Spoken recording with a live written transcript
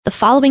The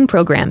following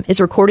program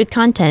is recorded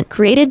content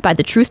created by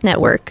the Truth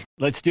Network.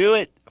 Let's do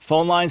it.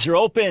 Phone lines are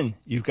open.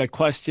 You've got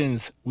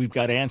questions. We've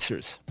got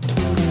answers.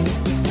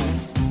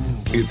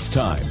 It's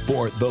time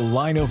for The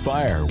Line of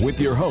Fire with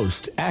your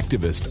host,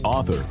 activist,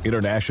 author,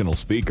 international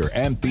speaker,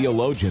 and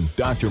theologian,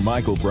 Dr.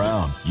 Michael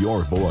Brown,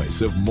 your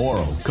voice of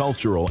moral,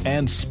 cultural,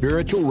 and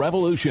spiritual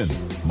revolution.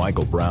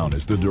 Michael Brown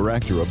is the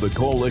director of the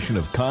Coalition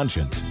of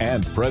Conscience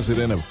and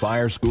president of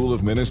Fire School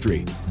of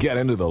Ministry. Get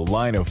into The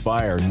Line of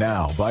Fire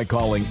now by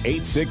calling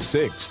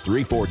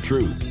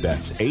 866-34-TRUTH.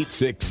 That's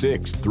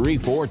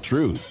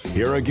 866-34-TRUTH.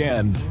 Here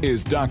again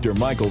is Dr.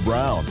 Michael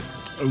Brown.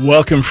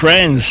 Welcome,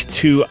 friends,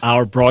 to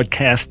our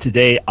broadcast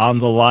today on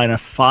The Line of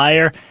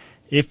Fire.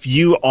 If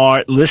you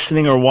are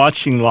listening or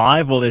watching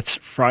live, well, it's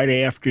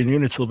Friday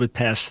afternoon. It's a little bit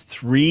past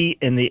 3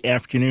 in the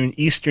afternoon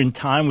Eastern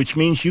Time, which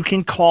means you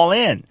can call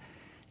in.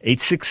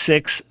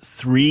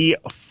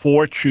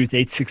 866-34-TRUTH,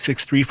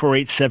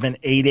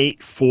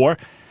 866-348-7884.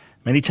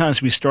 Many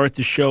times we start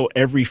the show,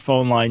 every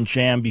phone line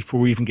jammed before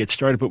we even get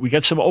started, but we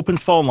got some open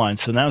phone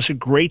lines, so now's a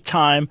great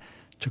time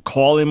to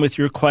call in with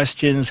your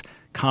questions,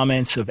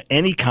 comments of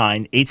any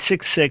kind,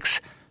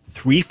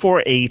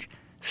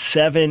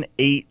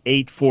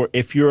 866-348-7884.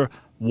 If you're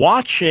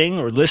watching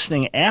or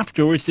listening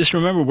afterwards, just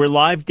remember we're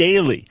live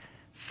daily,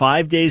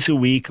 5 days a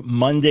week,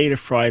 Monday to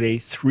Friday,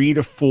 3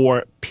 to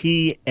 4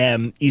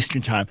 p.m.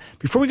 Eastern Time.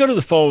 Before we go to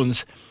the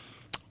phones,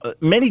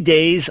 many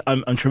days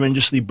I'm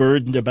tremendously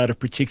burdened about a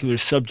particular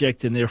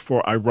subject, and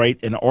therefore I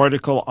write an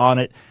article on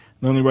it.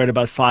 I only write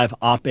about 5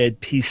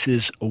 op-ed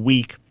pieces a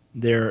week.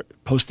 They're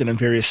posted on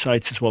various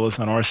sites as well as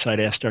on our site,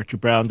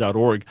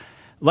 AskDrBrown.org.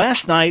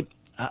 Last night,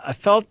 I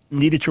felt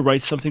needed to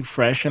write something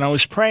fresh, and I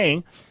was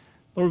praying,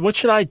 Lord, what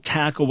should I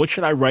tackle? What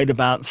should I write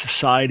about in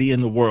society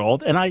and the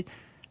world? And I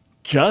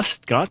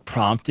just got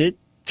prompted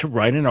to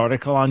write an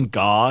article on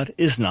God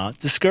is not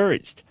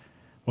discouraged.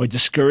 Why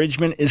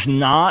discouragement is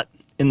not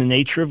in the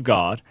nature of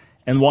God,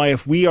 and why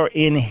if we are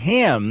in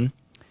Him,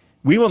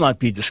 we will not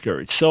be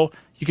discouraged. So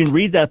you can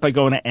read that by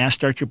going to Ask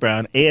Dr.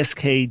 Brown,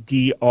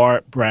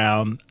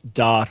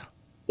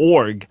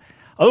 askdrbrown.org.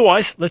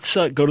 Otherwise, let's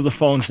go to the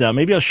phones now.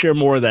 Maybe I'll share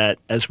more of that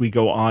as we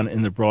go on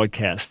in the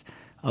broadcast.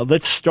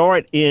 Let's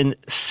start in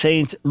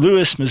St.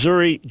 Louis,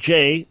 Missouri.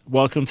 Jay,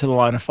 welcome to The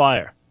Line of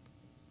Fire.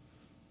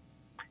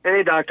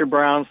 Hey, Dr.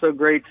 Brown. So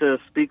great to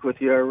speak with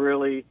you. I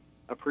really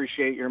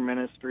appreciate your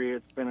ministry.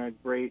 It's been a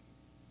great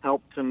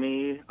help to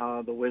me,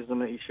 the wisdom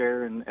that you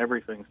share and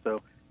everything. So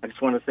I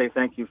just want to say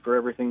thank you for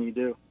everything you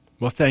do.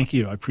 Well, thank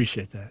you. I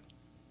appreciate that.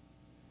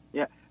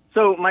 Yeah.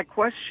 So my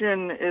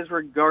question is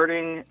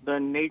regarding the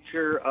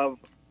nature of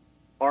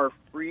our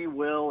free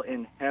will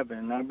in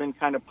heaven. I've been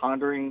kind of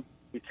pondering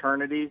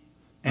eternity,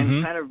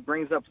 and kind of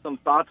brings up some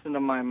thoughts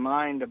into my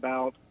mind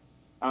about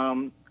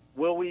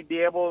will we be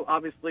able,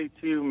 obviously,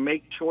 to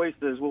make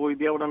choices? Will we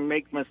be able to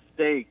make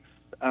mistakes?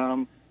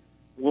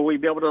 Will we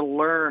be able to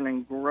learn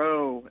and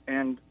grow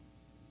and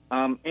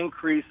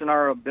increase in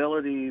our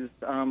abilities?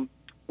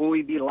 Will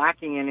we be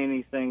lacking in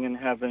anything in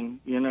heaven?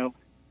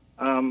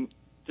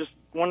 Just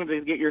wanted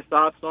to get your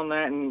thoughts on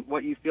that and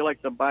what you feel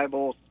like the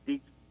Bible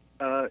speaks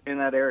in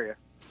that area.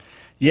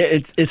 Yeah,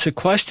 it's a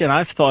question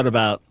I've thought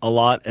about a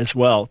lot as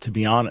well, to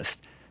be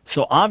honest.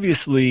 So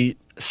obviously,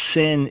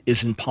 sin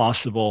is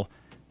impossible.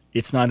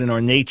 It's not in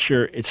our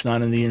nature. It's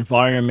not in the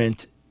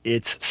environment.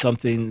 It's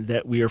something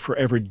that we are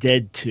forever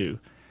dead to.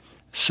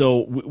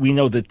 So we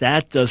know that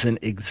that doesn't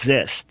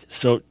exist.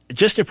 So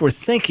just if we're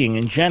thinking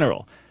in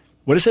general,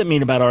 what does that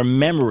mean about our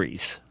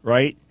memories,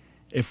 right?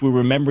 If we're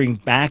remembering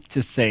back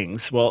to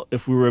things, well,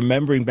 if we're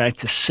remembering back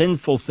to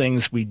sinful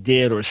things we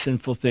did or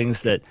sinful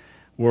things that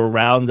were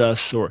around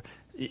us, or,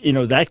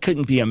 that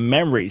couldn't be a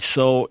memory.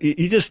 So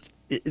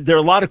there are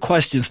a lot of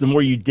questions the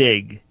more you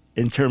dig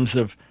in terms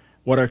of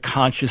what our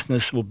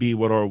consciousness will be,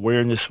 what our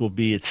awareness will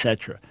be,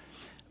 etc.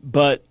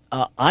 But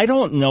I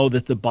don't know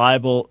that the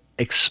Bible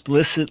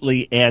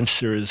explicitly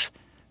answers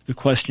the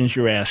questions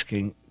you're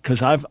asking,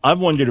 because I've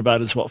wondered about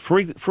it as well.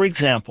 For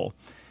example,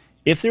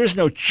 if there is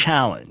no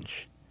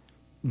challenge,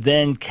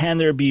 then can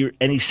there be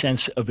any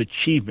sense of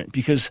achievement?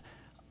 Because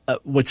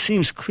what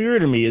seems clear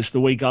to me is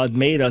the way God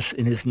made us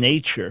in His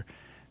nature,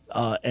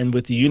 and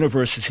with the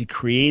universe as He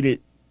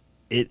created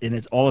it in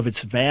all of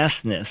its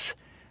vastness,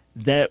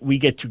 that we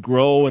get to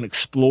grow and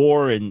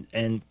explore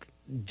and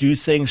do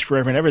things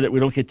forever and ever that we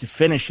don't get to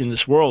finish in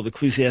this world.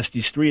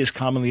 Ecclesiastes 3 is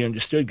commonly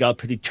understood. God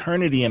put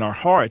eternity in our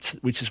hearts,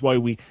 which is why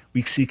we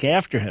seek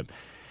after Him.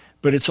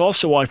 But it's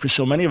also why for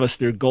so many of us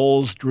there are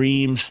goals,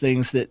 dreams,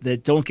 things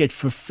that don't get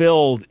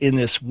fulfilled in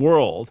this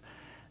world,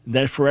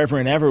 that forever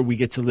and ever we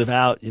get to live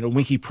out.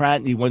 Winky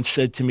Pratney once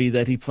said to me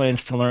that he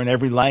plans to learn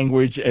every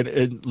language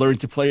and learn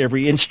to play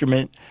every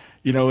instrument,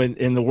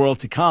 in the world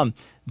to come.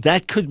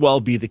 That could well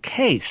be the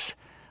case.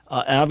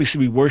 Obviously,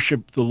 we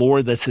worship the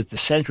Lord that's at the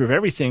center of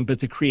everything,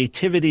 but the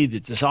creativity, the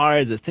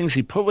desire, the things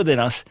He put within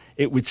us,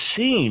 it would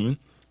seem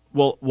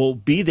will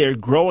be there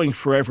growing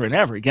forever and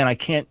ever. Again, I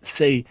can't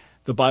say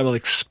the Bible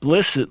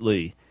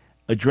explicitly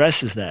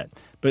addresses that.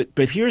 But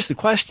here's the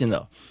question,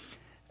 though.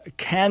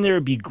 Can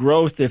there be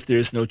growth if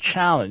there's no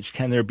challenge?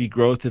 Can there be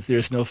growth if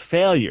there's no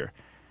failure?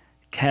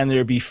 Can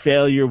there be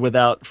failure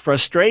without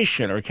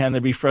frustration, or can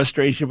there be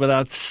frustration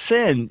without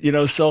sin?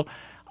 So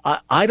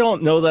I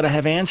don't know that I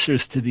have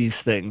answers to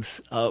these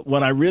things.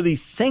 When I really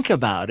think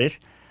about it,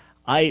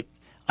 I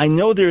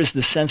know there is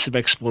the sense of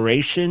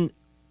exploration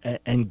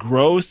and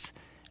growth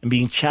and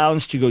being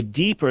challenged to go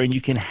deeper, and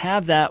you can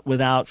have that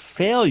without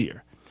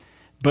failure.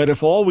 But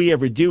if all we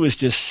ever do is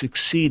just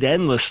succeed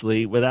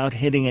endlessly without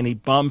hitting any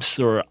bumps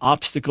or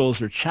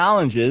obstacles or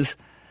challenges,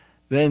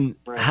 then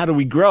how do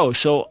we grow?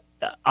 So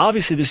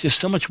obviously there's just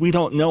so much we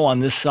don't know on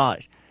this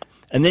side.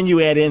 And then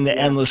you add in the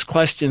endless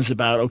questions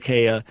about,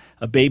 a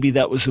baby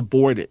that was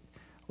aborted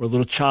or a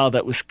little child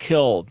that was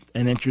killed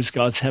and enters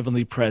God's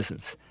heavenly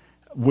presence.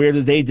 Where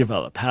do they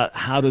develop?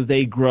 How do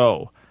they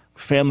grow?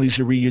 Families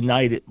are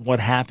reunited. What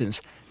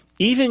happens?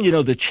 Even,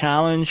 the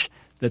challenge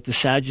that the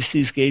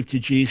Sadducees gave to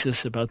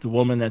Jesus about the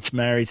woman that's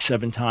married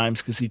 7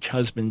 times because each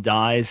husband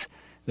dies,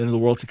 then in the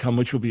world to come,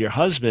 which will be your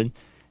husband.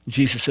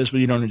 Jesus says,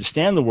 well, you don't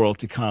understand the world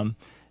to come.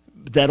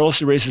 That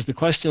also raises the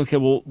question,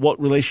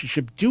 what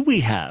relationship do we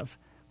have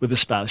with a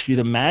spouse? You'd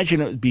imagine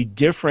it would be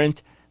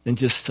different than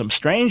just some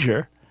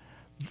stranger.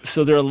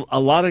 So there are a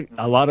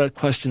lot of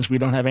questions we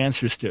don't have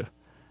answers to.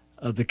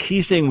 The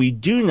key thing we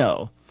do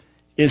know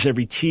is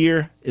every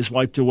tear is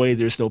wiped away.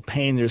 There's no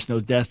pain, there's no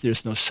death,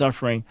 there's no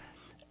suffering,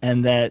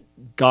 and that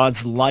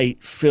God's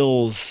light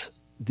fills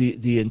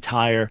the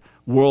entire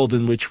world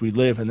in which we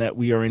live, and that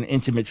we are in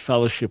intimate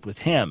fellowship with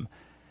Him.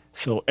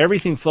 So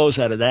everything flows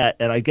out of that,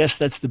 and I guess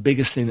that's the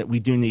biggest thing that we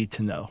do need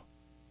to know.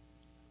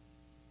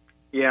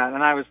 Yeah,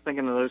 and I was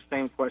thinking of those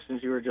same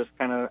questions you were just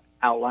kind of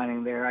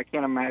outlining there. I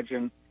can't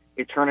imagine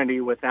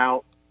eternity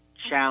without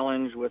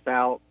challenge,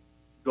 without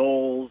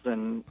goals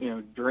and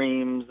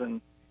dreams, and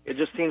it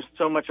just seems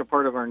so much a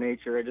part of our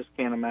nature. I just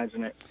can't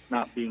imagine it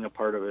not being a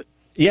part of it.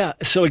 Yeah,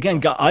 so again,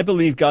 God, I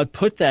believe God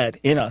put that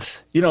in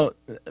us.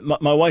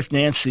 My wife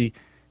Nancy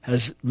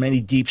has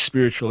many deep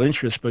spiritual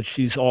interests, but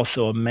she's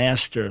also a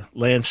master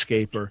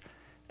landscaper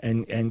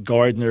and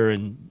gardener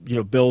and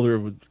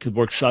builder, could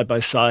work side by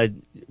side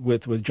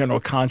with general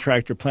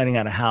contractor planning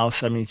out a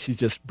house. I mean, she's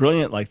just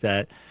brilliant like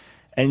that.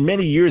 And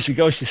many years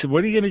ago, she said,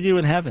 "What are you going to do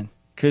in heaven?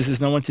 Because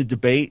there's no one to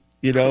debate.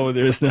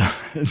 There's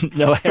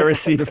no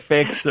heresy to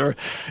fix, or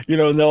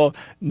no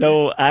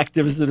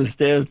activism to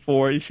stand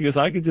for." She goes,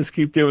 "I could just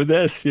keep doing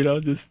this,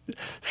 just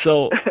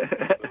so."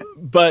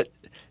 But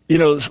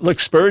look,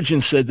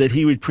 Spurgeon said that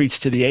he would preach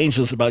to the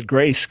angels about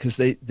grace because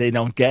they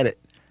don't get it.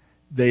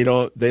 They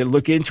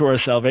look into our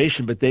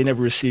salvation, but they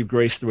never received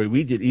grace the way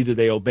we did. Either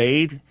they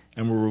obeyed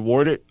and were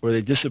rewarded, or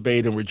they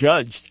disobeyed and were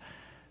judged.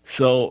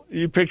 So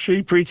you picture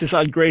he preaches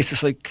on grace.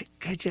 It's like,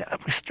 could you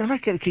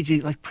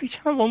preach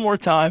on it one more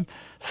time?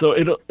 So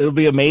it'll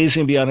be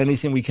amazing beyond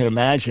anything we can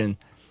imagine.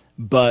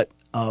 But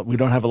we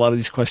don't have a lot of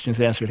these questions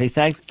answered. Hey,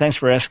 thanks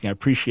for asking. I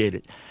appreciate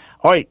it.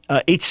 All right,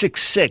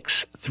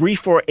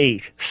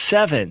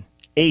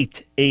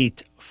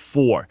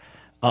 866-348-7884.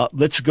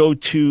 Let's go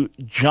to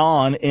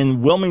John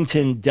in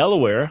Wilmington,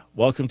 Delaware.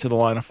 Welcome to the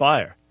Line of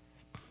Fire.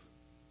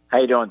 How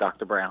you doing,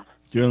 Dr. Brown?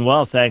 Doing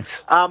well,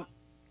 thanks.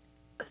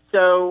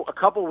 So a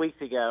couple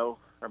weeks ago,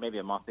 or maybe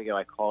a month ago,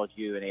 I called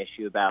you and asked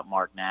you about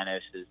Mark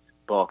Nanos'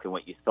 book and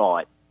what you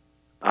thought.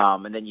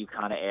 And then you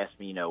kind of asked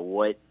me,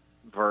 what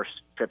verse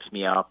trips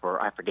me up, or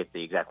I forget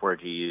the exact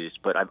word you used,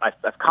 but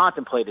I've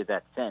contemplated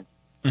that since.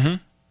 Mm-hmm.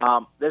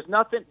 There's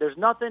nothing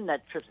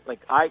that trips.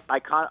 I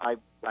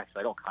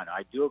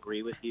do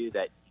agree with you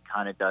that he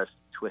kind of does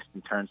twist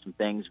and turn some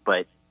things,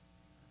 but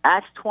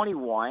Acts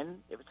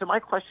 21. So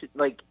my question,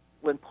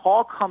 when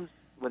Paul comes,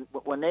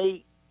 when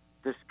they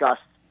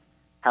discussed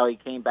how he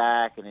came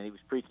back and he was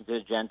preaching to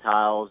the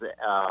Gentiles, and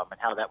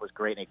how that was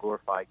great and they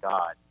glorified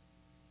God.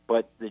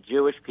 But the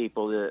Jewish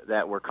people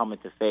that were coming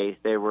to faith,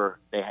 they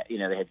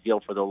had zeal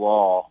for the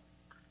law,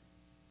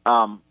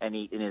 and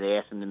they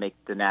asked him to make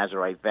the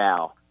Nazirite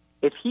vow.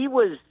 If he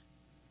was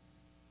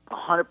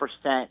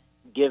 100%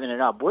 giving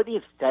it up, wouldn't he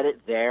have said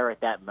it there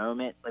at that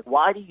moment?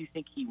 Why do you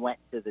think he went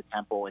to the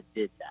temple and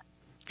did that?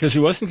 Because he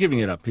wasn't giving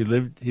it up. He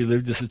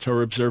lived as a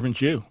Torah observant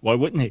Jew. Why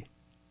wouldn't he?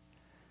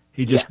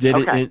 He just did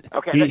it.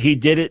 He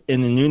did it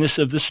in the newness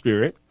of the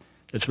Spirit.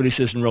 That's what he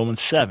says in Romans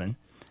 7.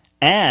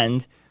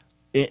 And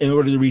in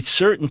order to reach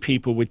certain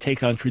people, would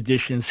take on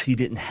traditions he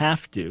didn't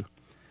have to.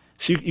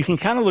 So you can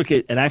kind of look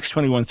at Acts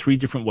 21 3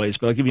 different ways,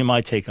 but I'll give you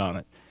my take on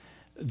it.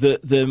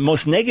 The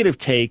most negative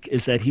take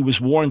is that he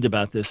was warned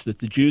about this, that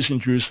the Jews in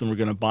Jerusalem were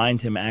going to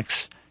bind him.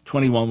 Acts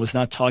 21 was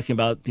not talking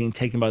about being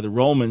taken by the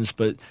Romans,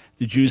 but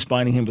the Jews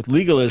binding him with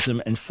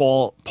legalism, and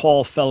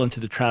Paul fell into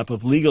the trap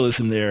of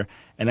legalism there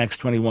in Acts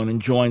 21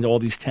 and joined all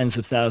these tens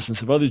of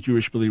thousands of other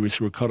Jewish believers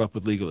who were caught up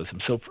with legalism.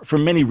 So for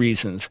many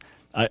reasons,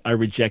 I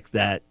reject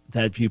that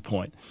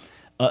viewpoint.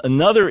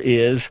 Another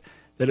is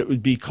that it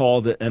would be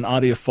called an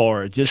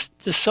adiaphora, just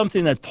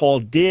something that Paul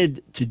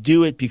did to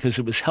do it because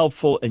it was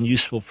helpful and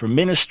useful for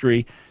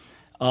ministry.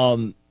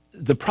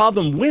 The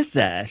problem with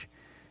that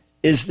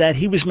is that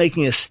he was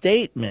making a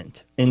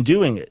statement in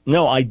doing it.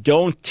 No, I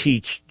don't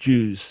teach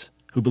Jews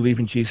who believe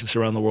in Jesus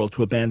around the world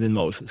to abandon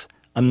Moses.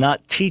 I'm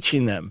not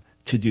teaching them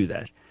to do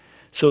that.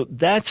 So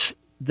that's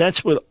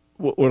what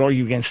would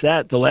argue against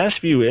that. The last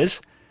view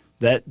is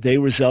that they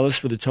were zealous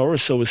for the Torah,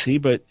 so was he,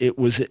 but it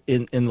was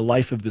in the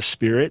life of the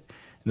Spirit,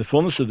 in the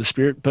fullness of the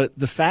Spirit. But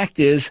the fact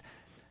is,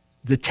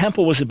 the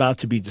temple was about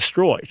to be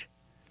destroyed.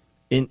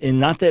 In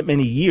not that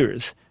many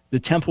years, the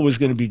temple was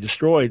going to be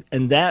destroyed,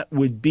 and that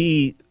would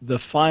be the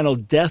final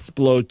death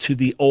blow to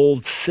the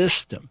old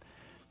system.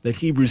 That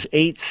Hebrews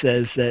 8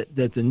 says that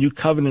the new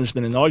covenant has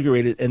been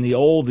inaugurated and the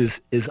old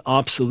is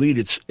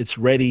obsolete. It's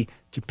ready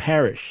to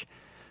perish.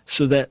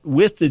 So that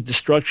with the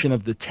destruction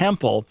of the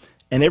temple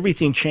and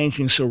everything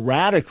changing so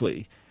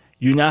radically,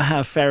 you now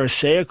have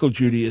Pharisaical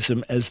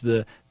Judaism as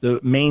the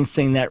main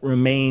thing that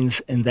remains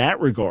in that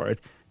regard,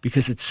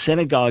 because it's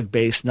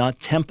synagogue-based, not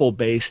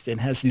temple-based,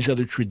 and has these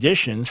other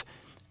traditions.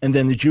 And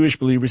then the Jewish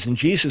believers in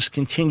Jesus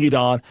continued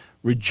on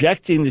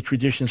rejecting the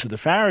traditions of the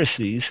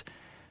Pharisees,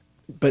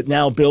 but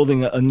now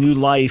building a new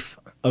life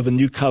of a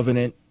new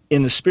covenant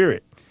in the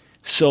Spirit.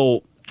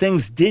 So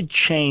things did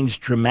change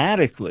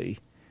dramatically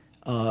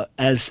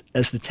as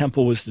the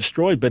temple was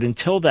destroyed. But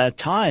until that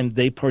time,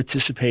 they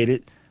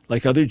participated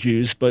like other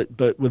Jews, but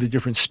with a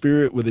different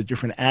spirit, with a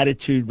different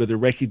attitude, with a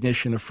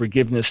recognition of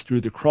forgiveness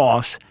through the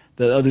cross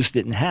that others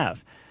didn't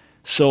have.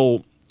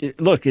 So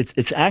look,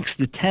 it's Acts,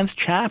 the 10th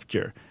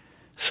chapter.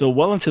 So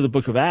well into the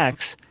book of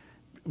Acts,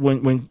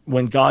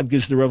 when God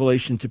gives the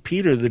revelation to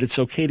Peter that it's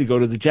okay to go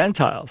to the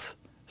Gentiles.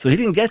 So he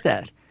didn't get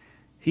that.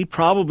 He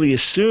probably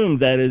assumed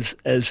that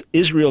as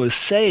Israel is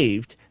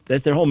saved,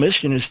 that their whole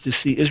mission is to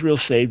see Israel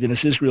saved, and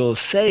as Israel is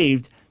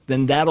saved,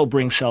 then that'll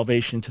bring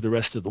salvation to the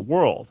rest of the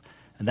world.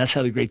 And that's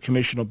how the Great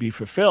Commission will be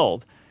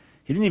fulfilled.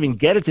 He didn't even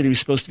get it that he was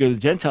supposed to go to the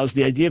Gentiles.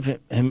 The idea of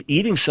him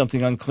eating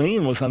something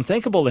unclean was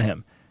unthinkable to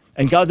him.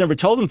 And God never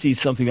told him to eat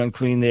something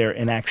unclean there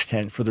in Acts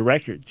 10, for the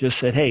record. Just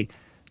said, hey,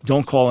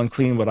 don't call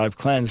unclean what I've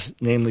cleansed,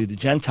 namely the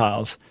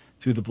Gentiles,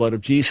 through the blood of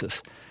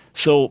Jesus.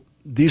 So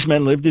these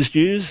men lived as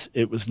Jews.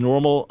 It was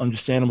normal,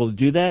 understandable to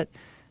do that.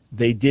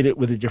 They did it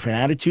with a different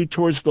attitude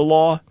towards the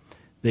law.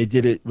 They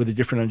did it with a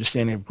different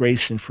understanding of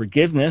grace and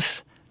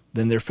forgiveness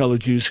than their fellow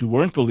Jews who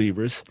weren't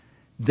believers.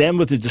 Then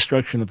with the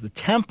destruction of the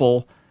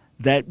temple,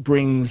 that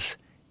brings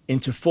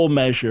into full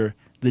measure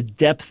the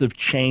depth of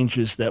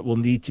changes that will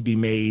need to be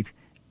made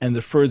and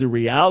the further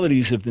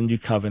realities of the new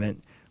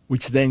covenant,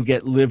 which then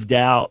get lived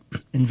out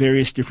in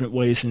various different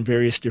ways in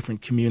various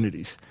different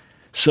communities.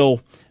 So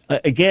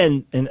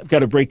again, and I've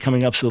got a break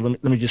coming up, so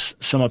let me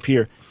just sum up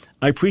here.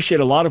 I appreciate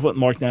a lot of what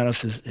Mark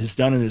Nanos has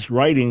done in his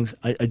writings.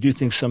 I do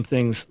think some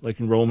things, like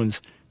in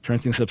Romans, turn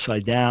things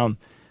upside down.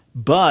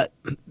 But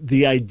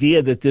the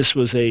idea that this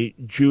was a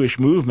Jewish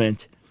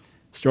movement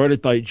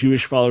started by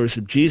Jewish followers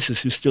of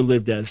Jesus who still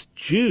lived as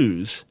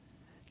Jews,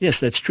 yes,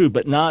 that's true,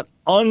 but not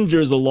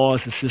under the law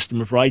as a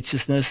system of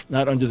righteousness,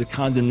 not under the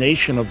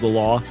condemnation of the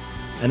law,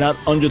 and not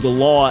under the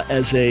law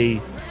as a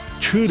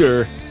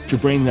tutor to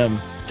bring them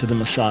to the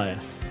Messiah.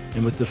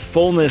 And with the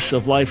fullness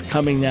of life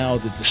coming now,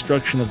 the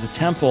destruction of the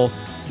temple,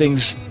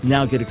 things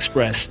now get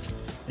expressed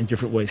in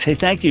different ways. Hey,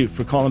 thank you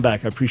for calling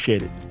back. I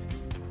appreciate it.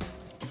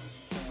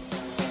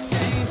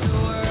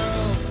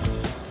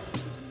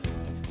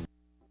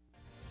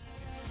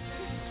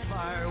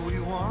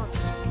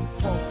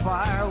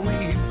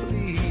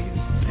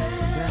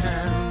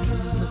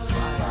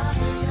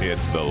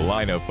 It's The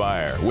Line of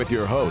Fire with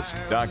your host,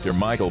 Dr.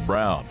 Michael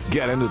Brown.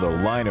 Get into the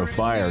Line of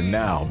Fire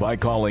now by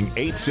calling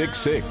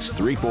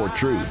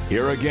 866-34-TRUTH.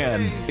 Here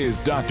again is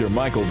Dr.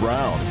 Michael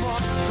Brown.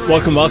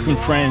 Welcome,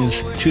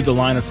 friends, to The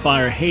Line of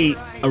Fire. Hey,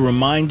 a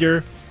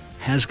reminder,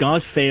 Has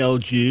God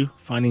Failed You?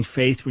 Finding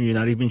Faith When You're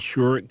Not Even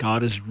Sure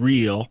God Is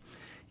Real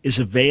is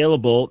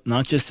available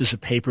not just as a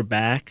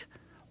paperback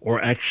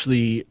or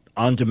actually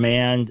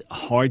on-demand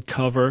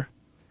hardcover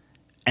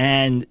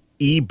and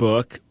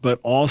ebook, but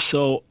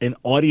also in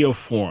audio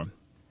form.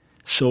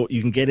 So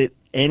you can get it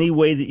any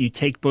way that you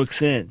take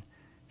books in,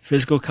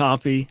 physical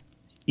copy,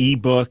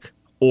 ebook,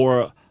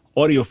 or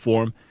audio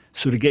form.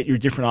 So to get your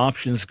different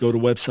options, go to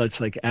websites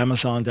like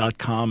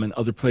Amazon.com and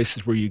other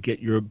places where you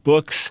get your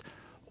books,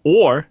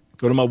 or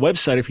go to my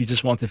website if you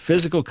just want the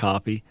physical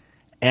copy,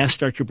 Ask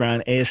Dr.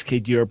 Brown,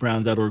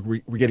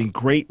 askdrbrown.org. We're getting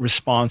great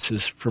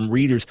responses from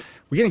readers.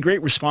 We're getting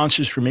great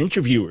responses from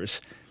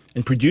interviewers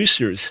and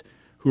producers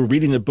who are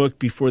reading the book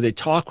before they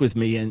talk with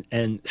me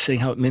and saying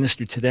how it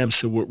ministered to them.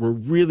 So we're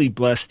really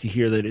blessed to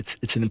hear that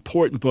it's an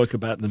important book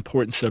about an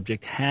important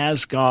subject.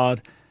 Has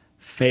God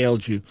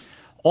failed you?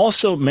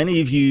 Also, many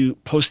of you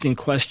posting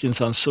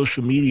questions on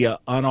social media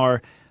on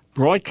our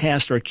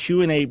broadcast, our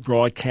Q&A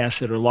broadcasts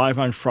that are live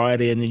on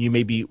Friday, and then you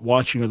may be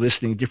watching or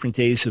listening different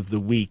days of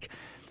the week.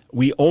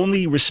 We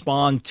only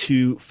respond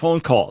to phone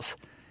calls,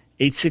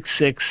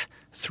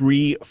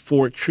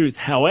 866-34-TRUTH.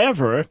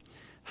 However,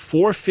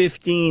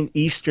 4:15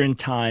 Eastern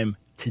Time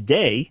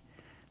today,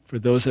 for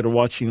those that are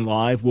watching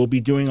live, we'll be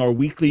doing our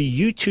weekly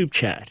YouTube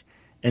chat.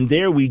 And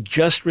there we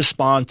just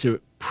respond to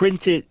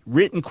printed,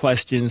 written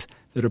questions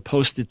that are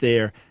posted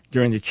there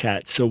during the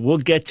chat. So we'll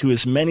get to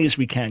as many as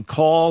we can,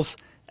 calls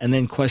and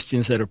then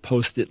questions that are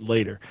posted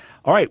later.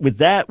 All right, with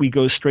that, we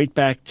go straight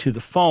back to the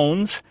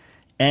phones,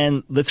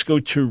 and let's go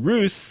to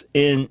Ruth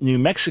in New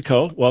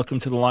Mexico. Welcome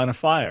to the Line of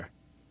Fire.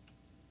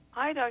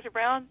 Hi, Dr.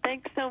 Brown.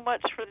 Thanks so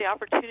much for the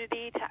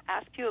opportunity to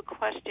ask you a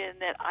question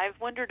that I've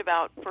wondered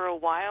about for a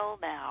while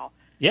now.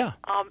 Yeah.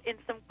 In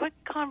some quick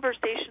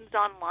conversations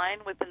online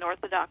with an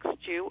Orthodox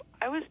Jew,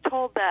 I was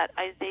told that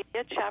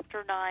Isaiah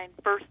chapter 9,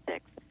 verse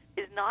 6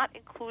 is not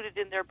included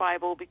in their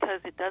Bible because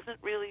it doesn't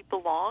really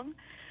belong.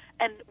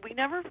 And we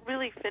never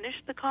really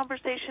finished the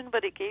conversation,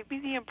 but it gave me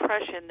the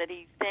impression that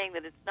he's saying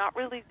that it's not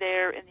really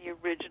there in the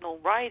original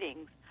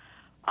writings.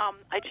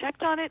 I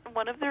checked on it in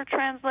one of their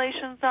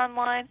translations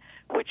online,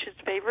 which is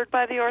favored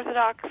by the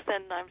Orthodox,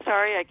 and I'm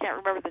sorry, I can't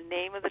remember the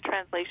name of the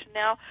translation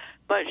now,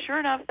 but sure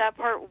enough, that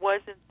part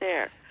wasn't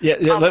there.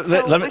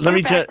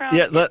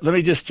 Let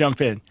me just jump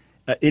in.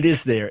 It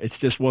is there. It's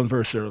just one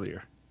verse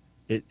earlier.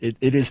 It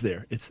is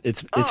there.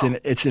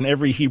 It's in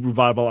every Hebrew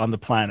Bible on the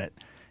planet,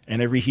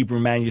 and every Hebrew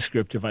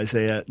manuscript of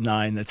Isaiah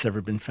 9 that's ever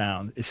been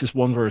found. It's just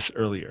one verse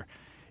earlier.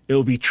 It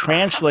will be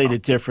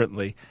translated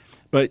differently.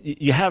 But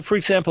you have, for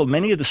example,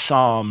 many of the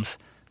Psalms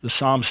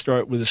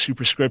start with a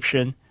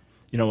superscription,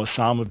 a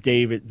Psalm of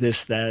David,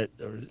 this, that,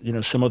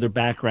 or, some other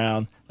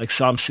background, like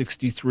Psalm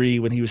 63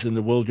 when he was in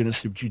the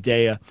wilderness of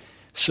Judea.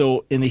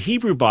 So in the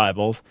Hebrew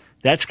Bibles,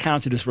 that's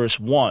counted as verse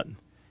 1.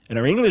 In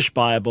our English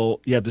Bible,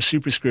 you have the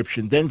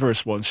superscription, then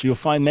verse 1. So you'll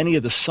find many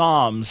of the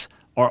Psalms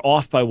are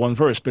off by one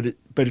verse, but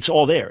it's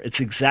all there. It's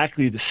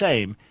exactly the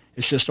same.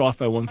 It's just off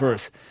by one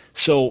verse.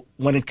 So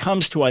when it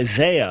comes to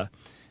Isaiah,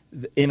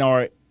 in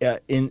our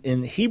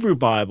in Hebrew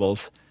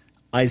Bibles,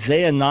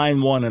 Isaiah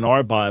 9:1 in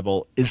our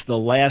Bible is the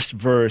last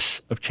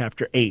verse of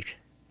chapter 8,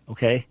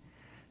 okay?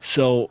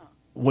 So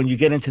when you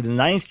get into the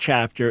 9th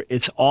chapter,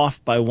 it's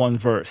off by one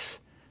verse.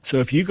 So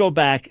if you go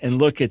back and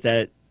look at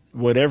that,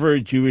 whatever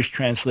Jewish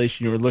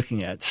translation you were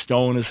looking at,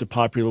 Stone is a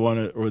popular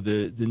one, or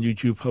the New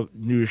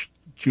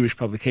Jewish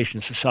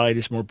Publication Society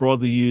is more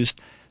broadly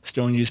used,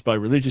 Stone used by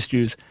religious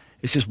Jews,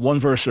 it's just one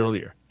verse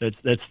earlier.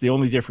 That's the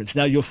only difference.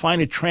 Now, you'll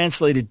find it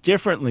translated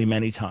differently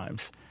many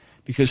times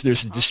because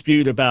there's a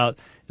dispute about,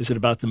 is it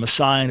about the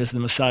Messiah, and is the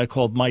Messiah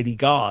called Mighty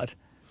God?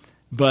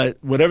 But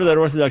whatever that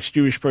Orthodox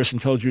Jewish person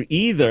told you,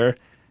 either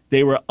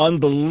they were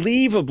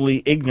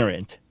unbelievably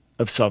ignorant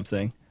of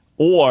something,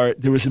 or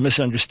there was a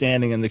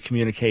misunderstanding in the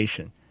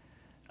communication.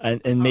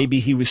 And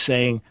maybe he was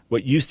saying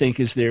what you think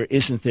is there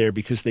isn't there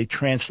because they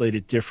translate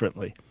it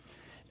differently.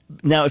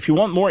 Now, if you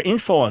want more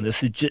info on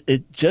this,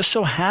 it just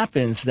so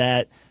happens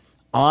that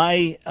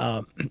I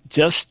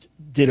just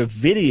did a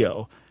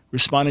video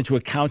responding to a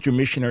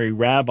counter-missionary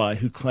rabbi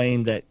who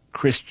claimed that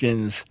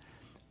Christians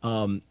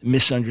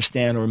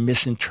misunderstand or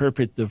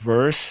misinterpret the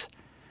verse.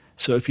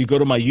 So if you go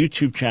to my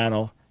YouTube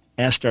channel,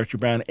 Ask Dr.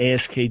 Brown,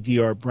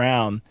 ASKDR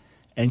Brown,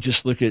 and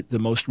just look at the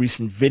most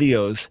recent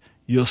videos,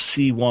 you'll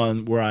see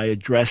one where I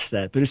address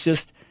that. But it's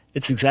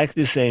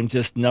exactly the same,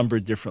 just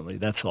numbered differently.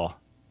 That's all.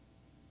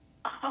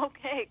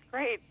 Okay,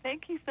 great.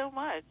 Thank you so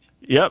much.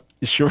 Yep,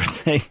 sure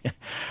thing.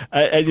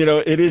 And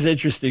it is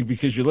interesting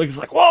because you look, it's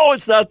like, whoa,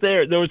 it's not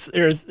there. No, it's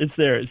there. It's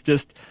there. It's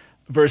just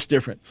a verse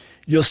different.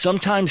 You'll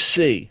sometimes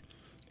see,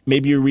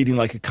 maybe you're reading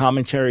like a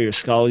commentary or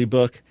scholarly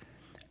book,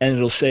 and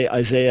it'll say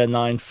Isaiah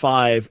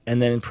 9:5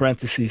 and then in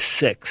parentheses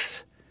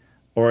 6,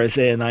 or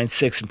Isaiah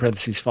 9:6 in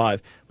parentheses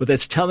 5. What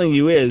that's telling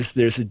you is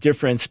there's a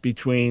difference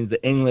between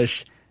the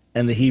English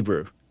and the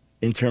Hebrew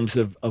in terms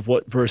of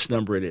what verse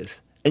number it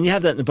is. And you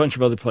have that in a bunch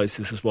of other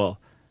places as well.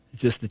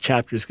 It's just the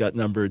chapters got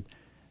numbered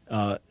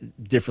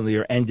differently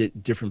or ended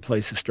at different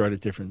places, started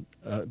different,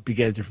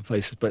 began at different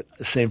places, but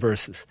same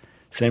verses,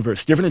 same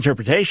verse. Different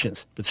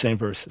interpretations, but same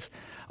verses.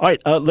 All right,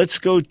 let's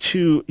go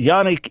to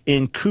Yannick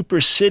in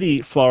Cooper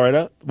City,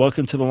 Florida.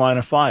 Welcome to the Line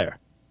of Fire.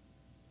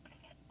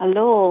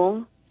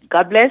 Hello.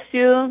 God bless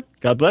you.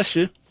 God bless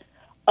you.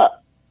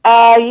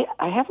 I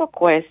have a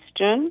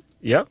question.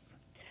 Yep.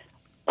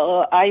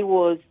 I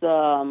was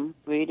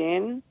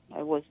reading,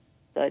 I was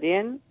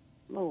studying,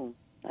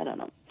 I don't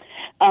know.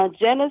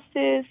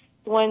 Genesis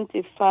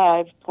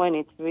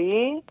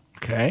 25:23.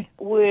 Okay.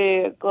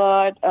 Where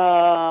God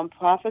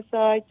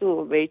prophesied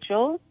to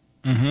Rachel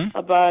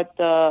about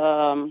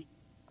the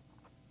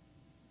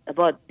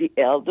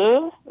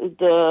elder,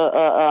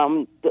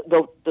 the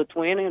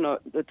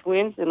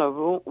twins in a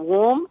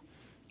womb.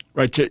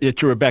 Right,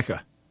 to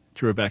Rebecca.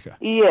 To Rebecca.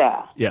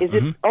 Yeah. Yeah. Is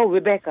it? Oh,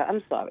 Rebecca.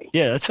 I'm sorry.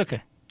 Yeah, that's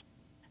okay.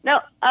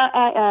 Now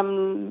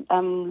I'm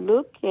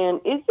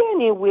looking. Is there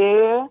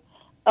anywhere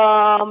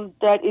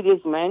that it is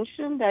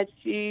mentioned that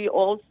she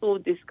also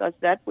discussed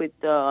that with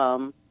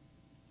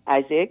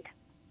Isaac?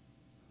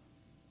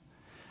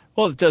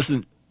 Well, it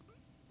doesn't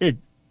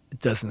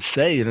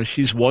say.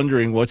 She's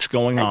wondering what's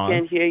going on. I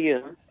can't hear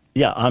you.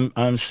 Yeah,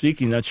 I'm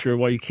speaking. Not sure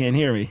why you can't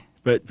hear me.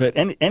 But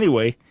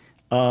anyway,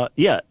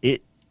 yeah.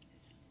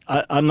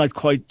 I'm not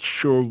quite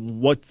sure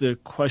what the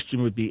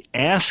question would be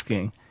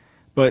asking,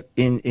 but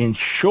in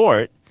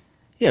short,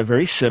 yeah,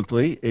 very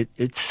simply,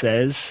 it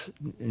says,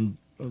 and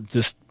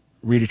just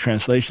read a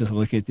translation, I'm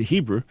looking at the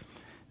Hebrew,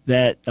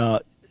 that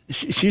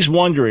she's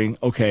wondering,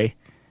 okay,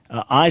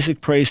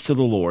 Isaac prays to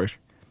the Lord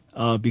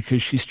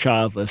because she's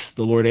childless.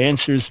 The Lord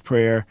answers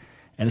prayer,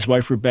 and his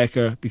wife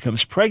Rebekah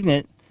becomes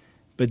pregnant.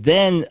 But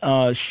then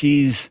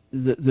she's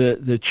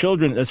the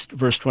children. That's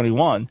verse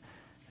 21.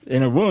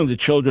 In her womb, the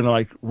children are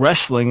like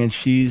wrestling, and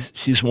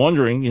she's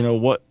wondering,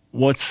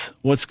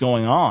 what's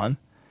going on.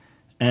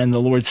 And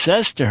the Lord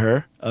says to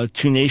her,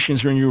 2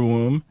 nations are in your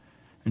womb,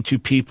 and 2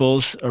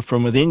 peoples are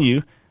from within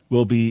you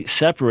will be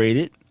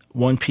separated.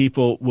 One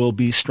people will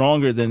be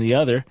stronger than the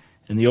other,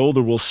 and the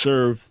older will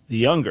serve the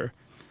younger.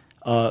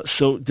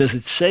 So does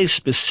it say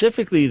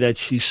specifically that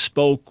she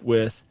spoke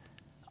with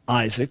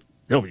Isaac?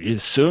 No, you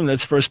assume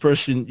that's the first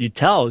person you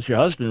tell is your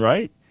husband,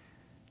 right?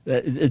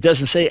 It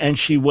doesn't say, and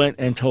she went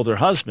and told her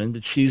husband,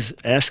 but she's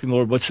asking the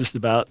Lord, what's this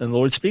about? And the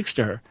Lord speaks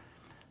to her.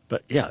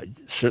 But yeah,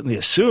 certainly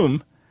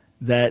assume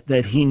that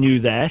he knew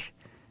that,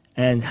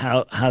 and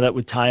how that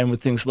would tie in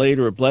with things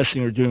later, or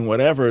blessing, or doing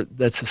whatever,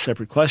 that's a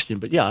separate question.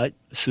 But yeah, I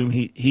assume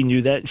he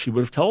knew that, and she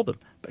would have told him.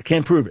 But I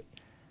can't prove it.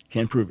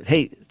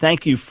 Hey,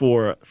 thank you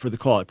for the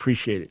call. I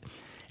appreciate it.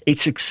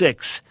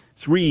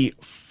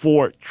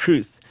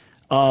 866-34-TRUTH.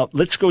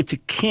 Let's go to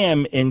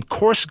Kim in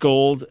Coarse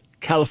Gold,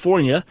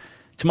 California.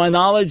 To my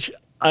knowledge,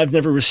 I've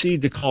never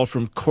received a call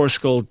from Coarse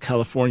Gold,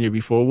 California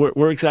before.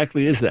 Where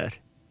exactly is that?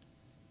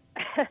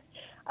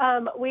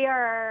 We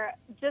are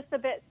just a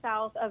bit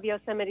south of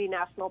Yosemite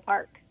National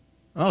Park.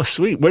 Oh,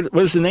 sweet. Where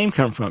does the name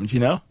come from? Do you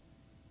know?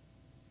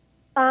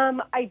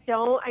 I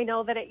don't. I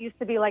know that it used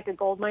to be like a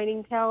gold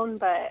mining town,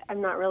 but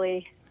I'm not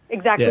really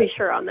exactly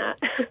sure on that.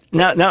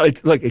 Now,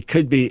 it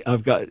could be.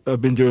 I've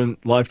been doing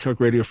live talk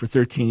radio for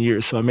 13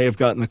 years, so I may have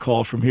gotten a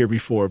call from here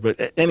before.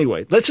 But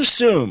anyway, let's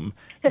assume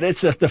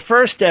that's the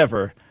first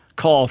ever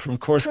call from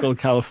Coarse Gold,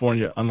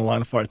 California on the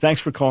Line of Fire.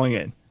 Thanks for calling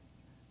in.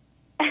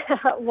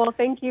 Well,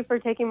 thank you for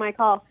taking my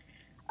call.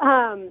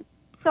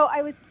 So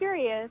I was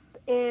curious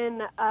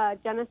in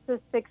Genesis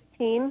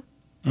 16,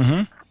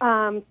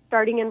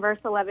 starting in verse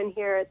 11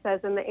 here, it says,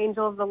 and the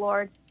angel of the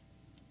Lord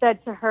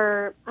said to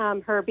her,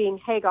 her being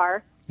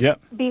Hagar,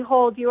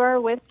 behold, you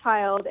are with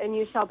child, and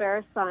you shall bear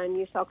a son.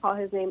 You shall call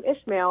his name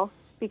Ishmael,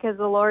 because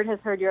the Lord has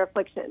heard your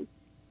affliction.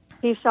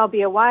 He shall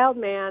be a wild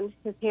man.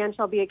 His hand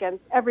shall be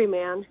against every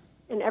man,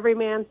 and every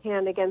man's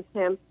hand against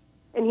him,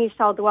 and he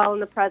shall dwell in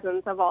the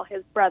presence of all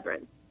his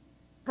brethren.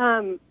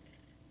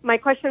 My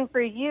question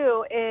for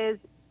you is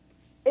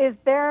it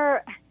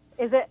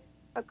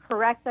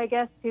correct, I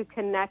guess, to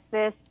connect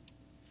this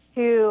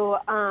to,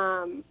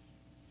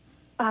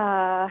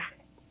 I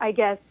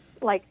guess,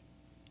 like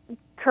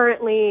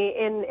currently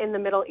in the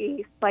Middle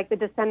East, like the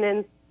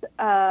descendants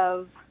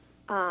of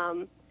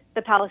the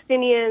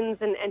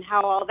Palestinians and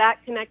how all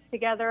that connects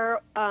together?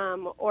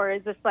 Or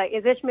is this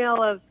is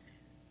Ishmael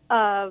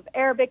of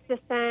Arabic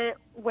descent,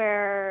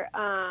 where,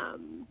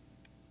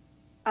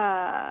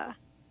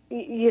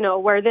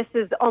 where this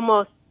is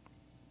almost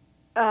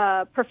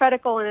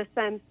prophetical in a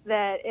sense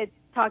that it's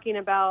talking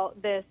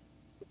about this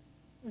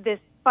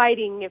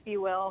fighting, if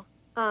you will,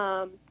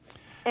 and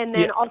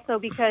then also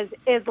because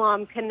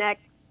Islam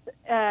connects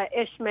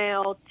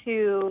Ishmael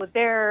to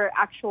their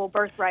actual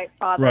birthright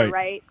father,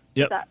 right?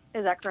 Yep.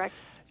 Is that correct?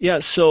 Yeah.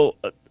 So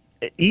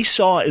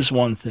Esau is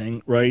one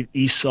thing, right?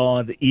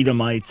 Esau, the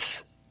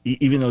Edomites,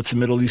 even though it's a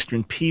Middle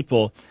Eastern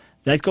people,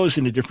 that goes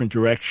in a different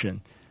direction.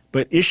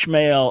 But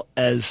Ishmael,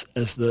 as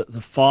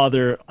the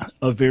father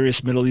of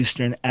various Middle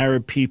Eastern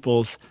Arab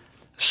peoples,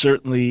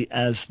 certainly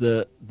as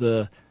the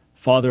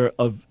father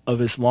of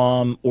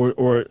Islam,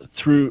 or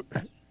through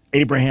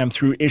Abraham,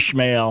 through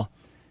Ishmael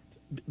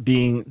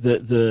being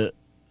the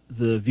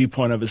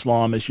viewpoint of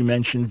Islam, as you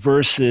mentioned,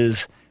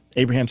 versus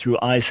Abraham through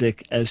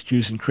Isaac, as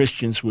Jews and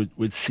Christians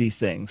would see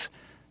things.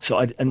 So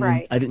I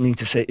didn't mean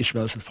to say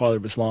Ishmael is the father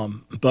of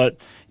Islam. But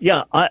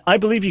yeah, I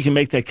believe you can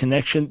make that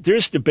connection.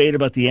 There's debate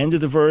about the end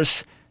of the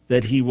verse,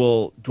 that he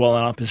will dwell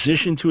in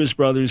opposition to his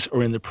brothers,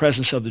 or in the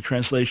presence of. The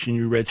translation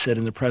you read said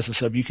in the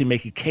presence of. You can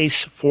make a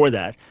case for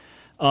that.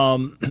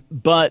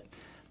 But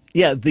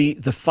yeah, the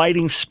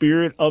fighting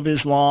spirit of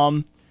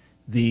Islam,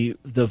 the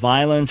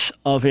violence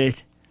of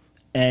it,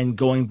 and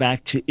going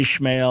back to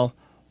Ishmael,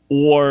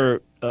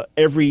 or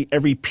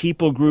every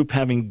people group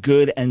having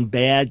good and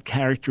bad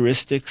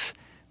characteristics,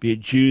 be it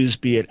Jews,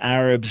 be it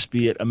Arabs,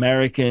 be it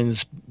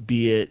Americans,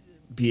 be it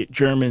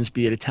Germans,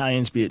 be it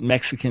Italians, be it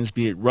Mexicans,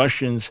 be it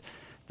Russians,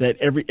 that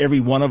every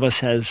one of us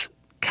has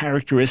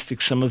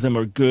characteristics. Some of them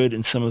are good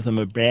and some of them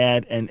are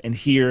bad, and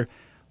here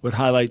would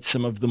highlight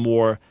some of the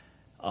more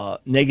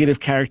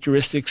negative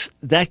characteristics.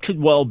 That could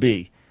well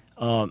be.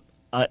 I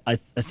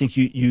think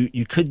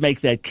you could make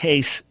that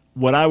case.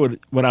 What I would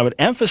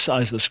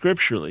emphasize, though,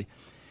 scripturally,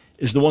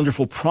 is the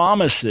wonderful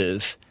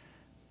promises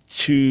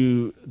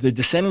to the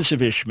descendants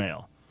of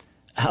Ishmael,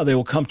 how they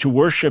will come to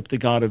worship the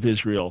God of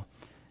Israel,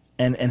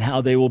 and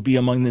how they will be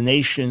among the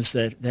nations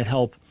that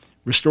help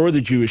restore the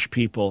Jewish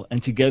people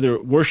and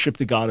together worship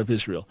the God of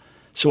Israel.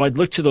 So I'd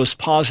look to those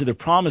positive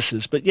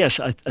promises. But yes,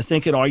 I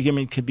think an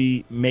argument could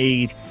be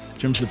made in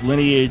terms of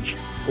lineage,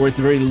 or at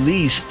the very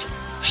least,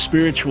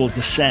 spiritual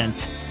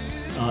descent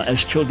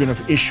as children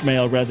of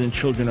Ishmael rather than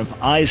children of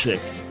Isaac.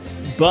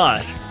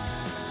 But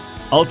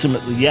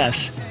ultimately,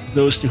 yes,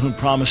 those to whom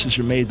promises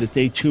are made that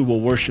they too will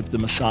worship the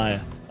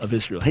Messiah of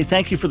Israel. Hey,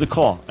 thank you for the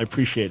call. I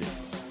appreciate it.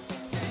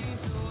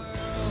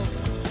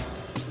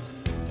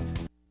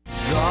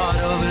 God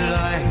of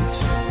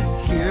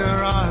light, hear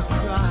our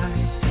cry,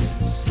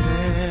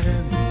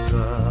 send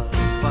the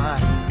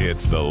fire.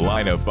 It's The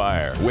Line of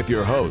Fire with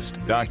your host,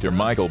 Dr.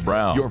 Michael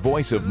Brown, your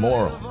voice of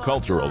moral,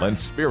 cultural, and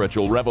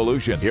spiritual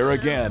revolution. Here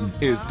again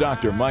is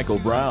Dr. Michael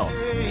Brown.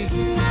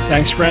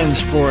 Thanks,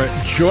 friends, for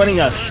joining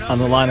us on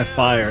The Line of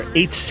Fire.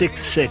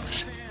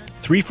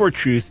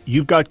 866-34-TRUTH.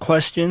 You've got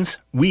questions.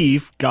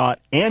 We've got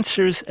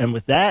answers. And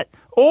with that,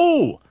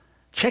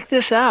 check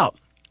this out.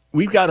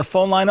 We've got a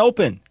phone line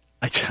open.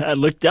 I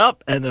looked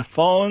up, and the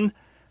phone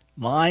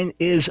line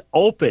is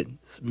open.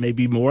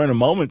 Maybe more in a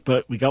moment,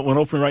 but we got one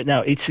open right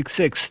now.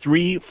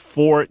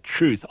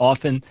 866-34-TRUTH.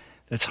 Often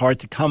that's hard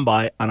to come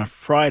by on a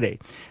Friday.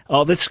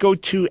 Let's go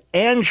to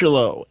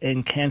Angelo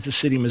in Kansas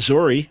City,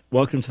 Missouri.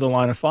 Welcome to The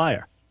Line of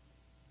Fire.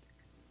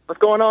 What's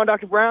going on,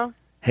 Dr. Brown?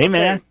 Hey,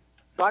 man. Okay.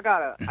 So I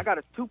got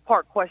a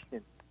two-part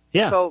question.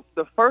 Yeah. So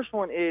the first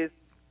one is,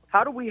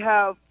 how do we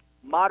have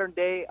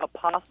modern-day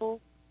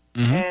apostles?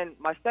 Mm-hmm. And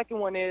my second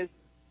one is,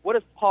 what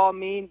does Paul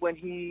mean when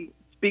he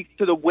speaks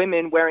to the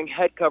women wearing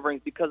head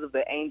coverings because of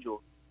the angels?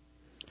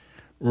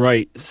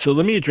 Right. So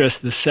let me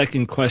address the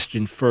second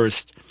question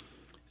first.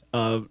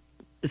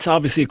 It's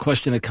obviously a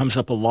question that comes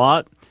up a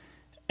lot,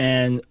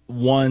 and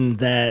one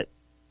that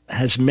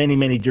has many,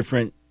 many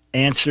different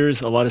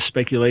answers, a lot of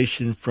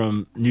speculation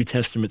from New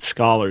Testament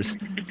scholars.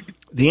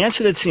 The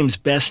answer that seems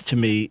best to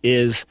me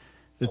is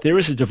that there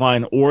is a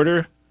divine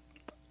order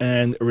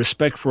and a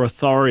respect for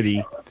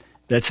authority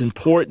that's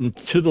important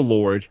to the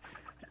Lord,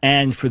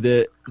 and for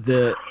the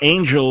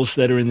angels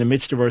that are in the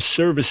midst of our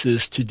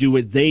services to do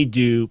what they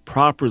do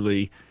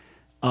properly,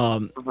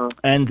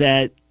 and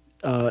that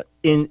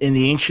in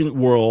the ancient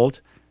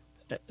world,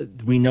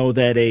 we know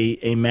that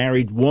a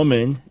married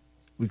woman,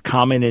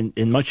 common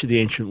in much of the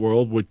ancient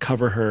world, would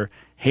cover her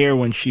hair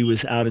when she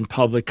was out in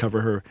public,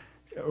 cover her,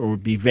 or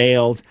would be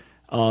veiled,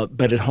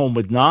 but at home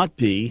would not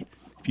be.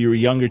 If you were a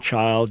younger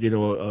child, a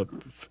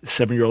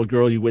 7-year-old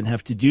girl, you wouldn't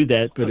have to do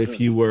that. But if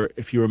you were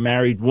a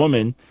married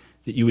woman,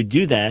 that you would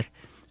do that,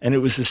 and it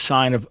was a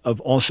sign of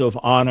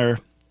honor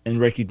and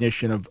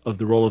recognition of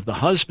the role of the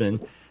husband.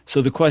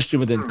 So the question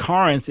within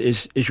Corinth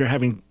is you're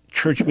having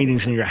church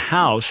meetings in your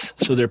house,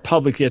 so they're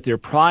public yet they're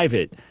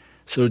private.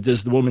 So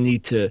does the woman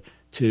need to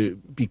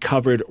be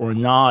covered or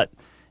not?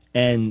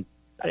 And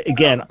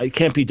again, I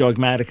can't be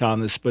dogmatic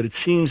on this, but it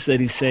seems that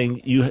he's saying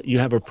you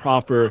have a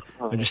proper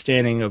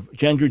understanding of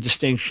gender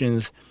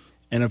distinctions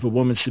and of a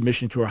woman's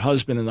submission to her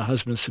husband and the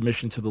husband's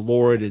submission to the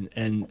Lord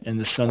and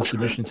the son's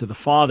submission to the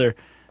Father,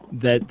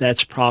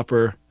 that's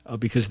proper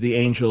because the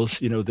angels,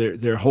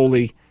 they're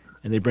holy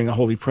and they bring a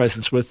holy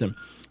presence with them.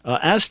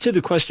 As to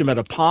the question about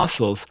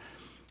apostles,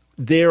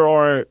 there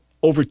are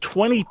over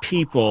 20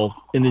 people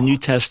in the New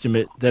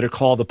Testament that are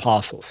called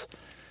apostles.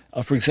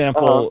 For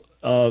example,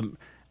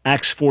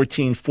 Acts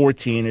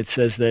 14:14, it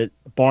says that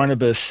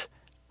Barnabas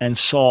and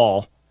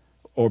Saul,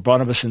 or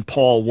Barnabas and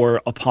Paul,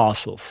 were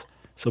apostles.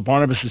 So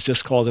Barnabas is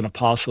just called an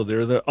apostle. There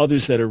are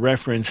others that are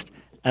referenced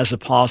as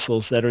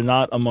apostles that are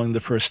not among the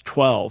first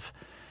 12.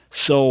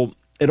 So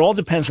it all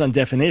depends on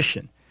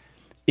definition.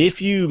 If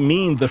you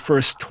mean the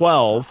first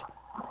 12,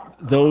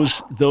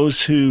 those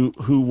who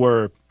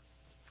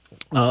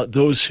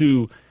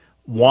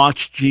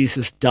watched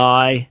Jesus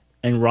die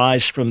and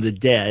rise from the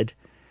dead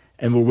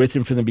and were with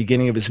him from the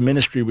beginning of his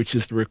ministry, which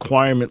is the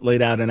requirement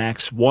laid out in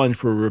Acts 1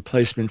 for a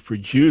replacement for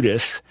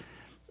Judas,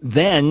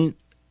 then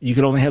you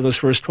could only have those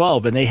first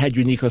 12, and they had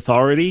unique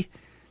authority,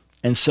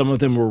 and some of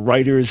them were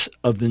writers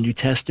of the New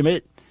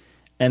Testament.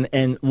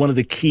 And one of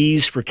the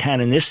keys for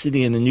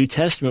canonicity in the New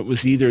Testament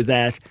was either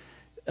that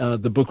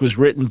the book was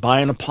written by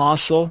an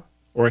apostle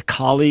or a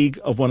colleague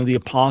of one of the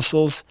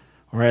apostles,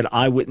 or had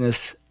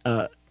eyewitness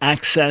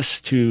access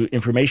to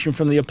information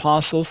from the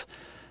apostles.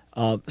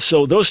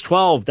 So those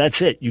 12,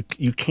 that's it.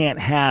 You can't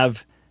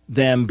have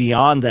them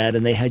beyond that,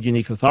 and they had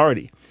unique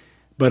authority.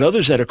 But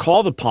others that are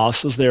called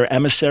apostles, they are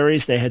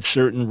emissaries. They had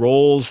certain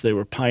roles. They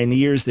were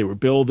pioneers. They were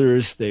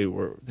builders. They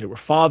were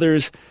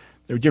fathers.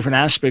 There were different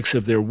aspects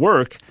of their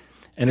work.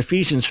 And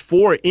Ephesians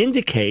 4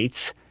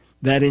 indicates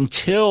that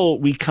until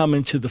we come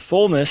into the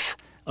fullness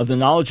of the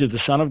knowledge of the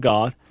Son of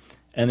God,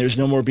 and there's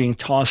no more being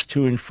tossed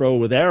to and fro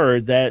with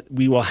error, that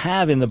we will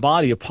have in the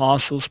body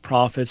apostles,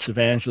 prophets,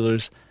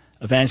 evangelists,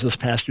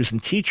 pastors,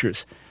 and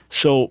teachers.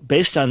 So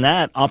based on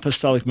that,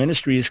 apostolic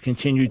ministry has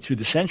continued through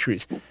the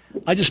centuries.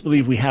 I just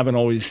believe we haven't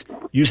always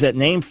used that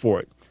name for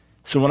it.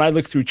 So when I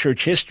look through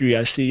church history,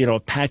 I see,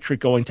 Patrick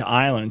going to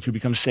Ireland, who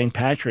becomes St.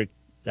 Patrick.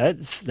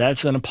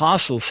 That's an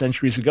apostle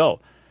centuries ago.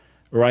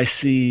 Or I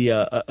see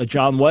a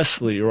John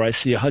Wesley, or I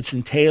see a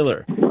Hudson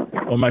Taylor,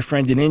 or my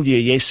friend in India,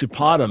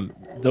 Yesupadam.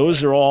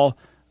 Those are all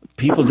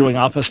people doing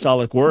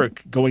apostolic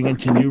work, going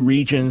into new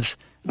regions,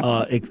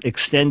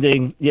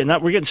 extending. Yeah,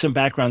 we're getting some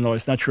background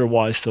noise. Not sure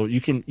why. So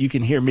you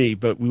can hear me,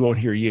 but we won't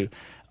hear you.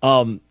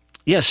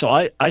 So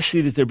I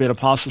see that there have been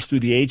apostles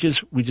through the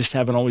ages. We just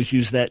haven't always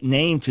used that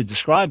name to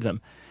describe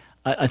them.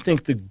 I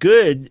think the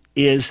good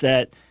is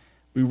that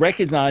we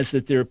recognize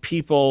that there are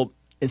people,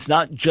 it's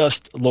not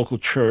just local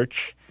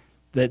church,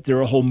 that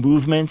there are whole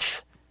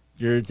movements,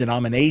 there are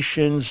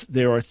denominations,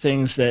 there are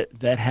things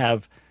that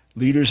have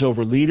leaders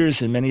over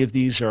leaders, and many of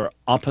these are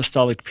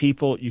apostolic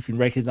people. You can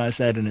recognize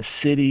that in a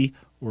city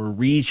or a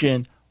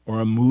region or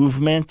a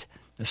movement,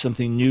 as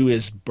something new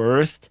is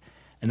birthed,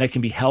 and that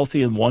can be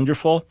healthy and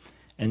wonderful,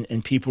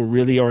 and people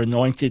really are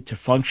anointed to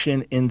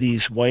function in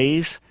these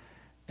ways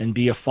and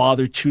be a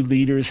father to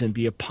leaders and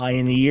be a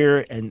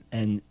pioneer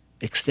and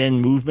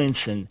extend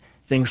movements and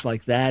things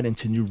like that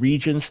into new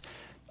regions.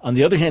 On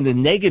the other hand, the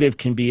negative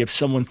can be if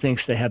someone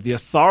thinks they have the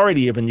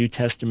authority of a New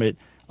Testament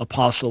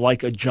apostle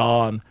like a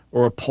John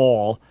or a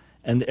Paul,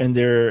 and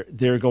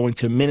they're going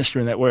to minister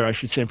in that way, or I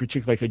should say in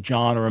particular like a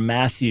John or a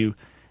Matthew,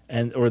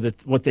 or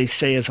that what they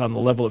say is on the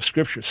level of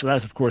Scripture. So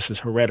that, of course,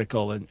 is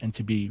heretical and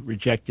to be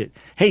rejected.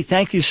 Hey,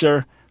 thank you,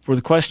 sir, for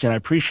the question. I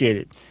appreciate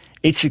it.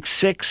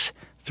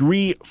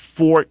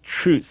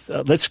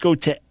 866-34-TRUTH. Let's go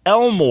to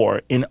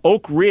Elmore in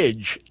Oak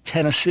Ridge,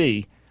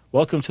 Tennessee.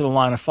 Welcome to the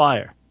Line of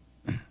Fire.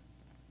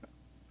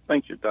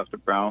 Thank you, Dr.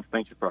 Brown.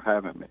 Thank you for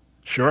having me.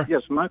 Sure.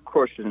 Yes, my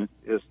question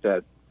is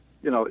that,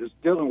 it's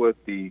dealing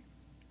with the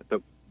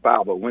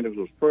Bible. When it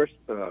was first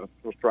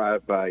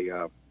transcribed by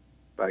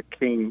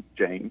King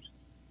James,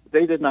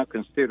 they did not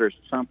consider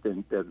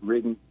something that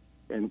written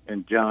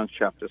in John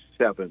chapter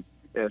 7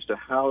 as to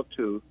how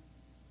to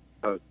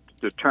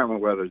determine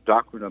whether it's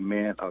doctrine of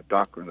man or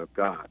doctrine of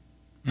God.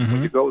 Mm-hmm.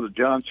 When you go to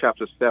John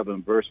chapter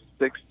 7, verse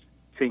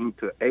 16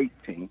 to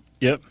 18,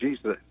 yep.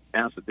 Jesus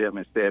answered them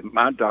and said,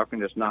 my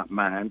doctrine is not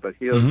mine, but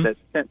his mm-hmm. that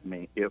sent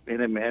me. If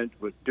any man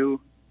would do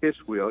his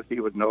will, he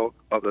would know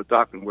of the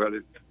doctrine, whether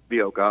it be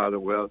of God or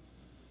whether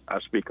I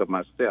speak of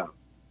myself.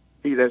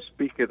 He that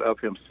speaketh of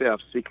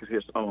himself seeketh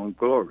his own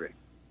glory.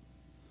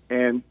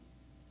 And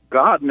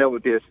God never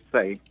did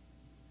say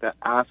that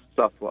I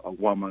suffer a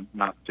woman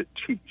not to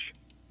teach,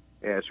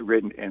 as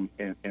written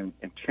in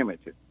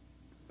Timothy.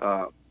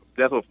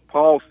 That's what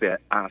Paul said,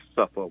 I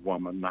suffer a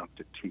woman not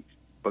to teach.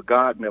 But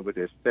God never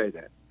did say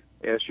that.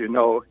 As you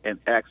know, in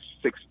Acts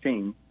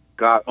 16,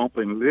 God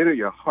opened literally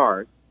your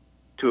heart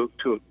to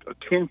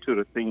attend to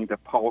the thing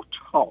that Paul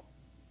taught.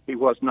 He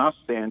was not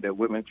saying that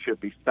women should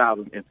be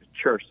silent in the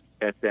church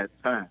at that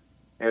time.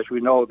 As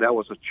we know, that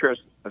was a church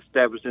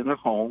established in the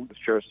home, the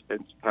church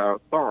in power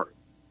authority.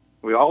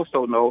 We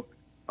also know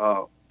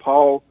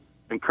Paul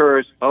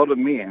encouraged other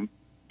men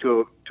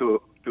to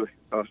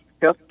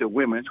help the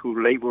women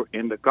who labor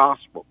in the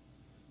gospel.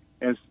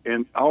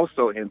 And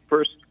also in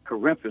 1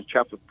 Corinthians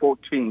chapter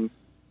 14,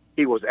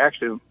 he was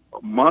actually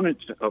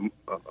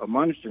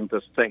admonishing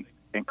the saints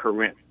in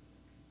Corinth.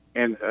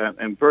 And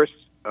in verse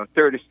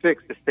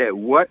 36, it said,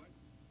 what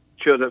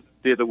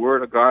did the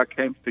word of God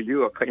came to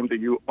you or came to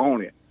you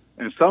only?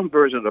 In some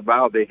versions of the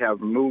Bible, they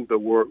have removed the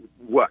word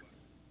what.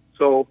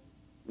 So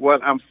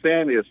what I'm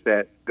saying is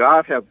that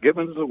God has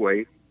given us a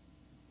way.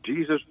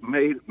 Jesus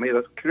made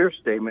a clear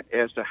statement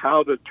as to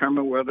how to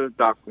determine whether the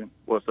doctrine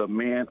was of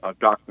man or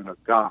doctrine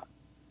of God.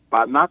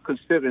 By not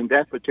considering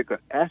that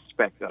particular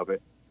aspect of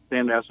it,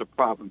 then there's a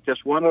problem.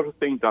 Just one other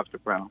thing, Dr.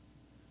 Brown.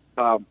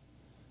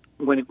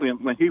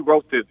 When he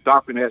wrote the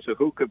doctrine as to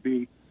who could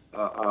be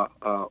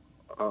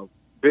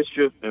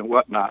bishop and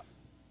whatnot,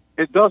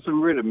 it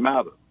doesn't really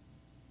matter.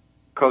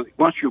 Because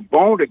once you're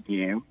born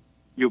again,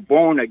 you're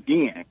born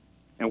again.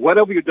 And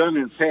whatever you've done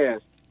in the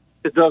past,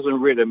 it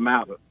doesn't really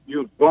matter.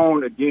 You're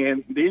born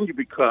again, then you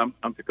become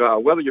unto God.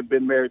 Whether you've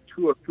been married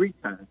 2 or 3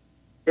 times,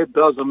 it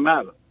doesn't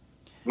matter.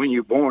 When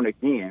you're born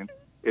again,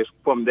 it's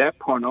from that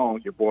point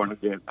on you're born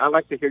again. I'd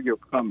like to hear your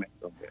comments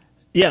on that.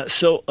 Yeah,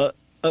 so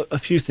a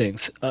few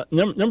things.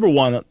 Number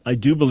one, I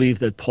do believe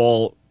that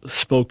Paul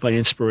spoke by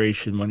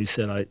inspiration when he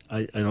said,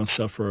 I don't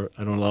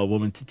allow a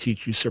woman to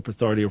teach, usurp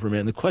authority over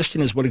man. The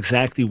question is, what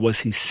exactly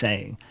was he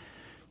saying?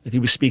 That he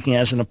was speaking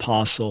as an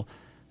apostle.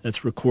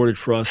 That's recorded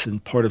for us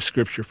and part of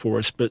Scripture for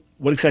us. But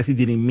what exactly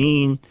did he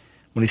mean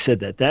when he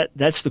said that?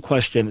 That's the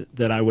question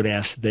that I would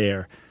ask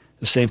there.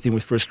 The same thing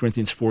with 1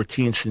 Corinthians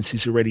 14, since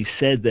he's already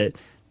said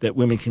that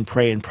women can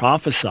pray and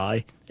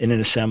prophesy in an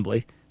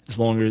assembly, as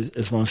long as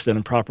it's done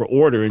in proper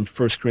order. In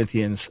 1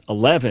 Corinthians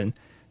 11,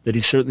 that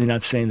he's certainly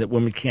not saying that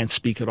women can't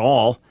speak at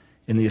all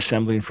in the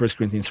assembly in 1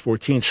 Corinthians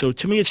 14. So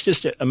to me, it's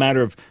just a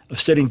matter of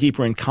studying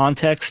deeper in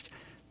context,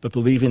 but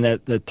believing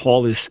that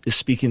Paul is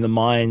speaking the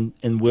mind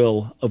and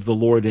will of the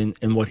Lord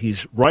in what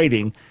he's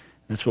writing.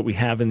 That's what we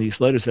have in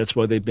these letters. That's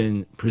why they've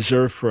been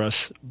preserved for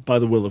us by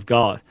the will of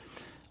God.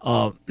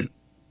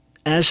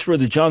 As for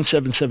the John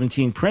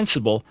 7:17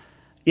 principle,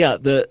 yeah,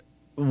 the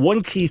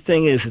one key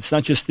thing is it's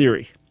not just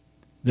theory.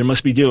 There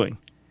must be doing.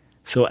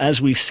 So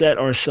as we set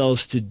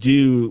ourselves to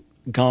do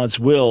God's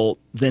will,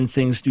 then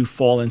things do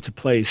fall into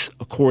place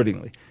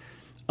accordingly.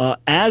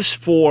 As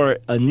for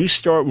a new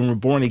start when we're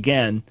born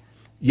again,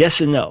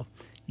 yes and no.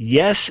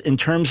 Yes, in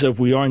terms of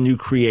we are new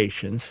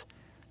creations.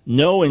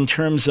 No, in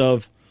terms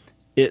of,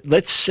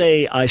 let's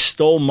say I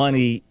stole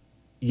money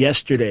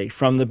yesterday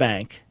from the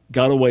bank,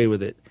 got away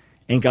with it,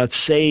 and got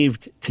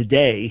saved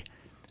today,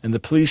 and the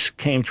police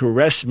came to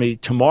arrest me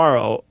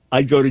tomorrow.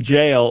 I'd go to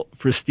jail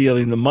for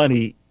stealing the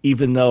money,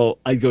 even though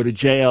I'd go to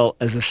jail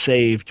as a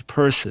saved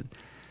person.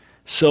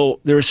 So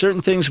there are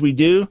certain things we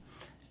do,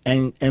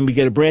 and we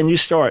get a brand new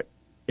start.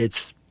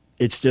 It's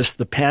just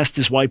the past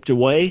is wiped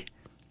away,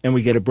 and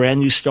we get a brand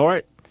new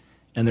start.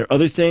 And there are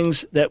other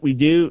things that we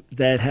do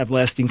that have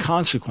lasting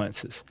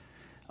consequences.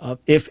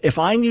 If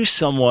I knew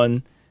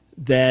someone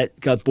that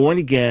got born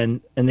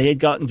again and they had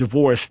gotten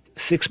divorced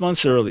 6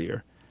 months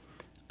earlier,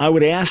 I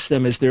would ask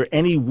them, is there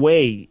any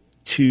way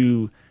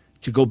to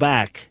go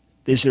back?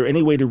 Is there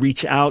any way to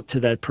reach out to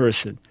that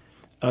person?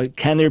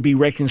 Can there be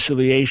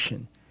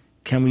reconciliation?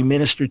 Can we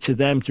minister to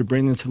them to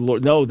bring them to the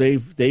Lord? No,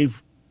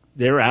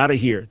 they're out of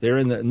here. They're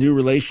in a new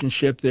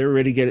relationship. They're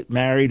ready to get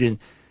married. And,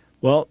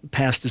 well,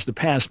 past is the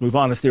past. Move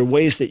on. If there are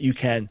ways that you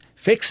can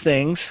fix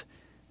things,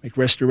 like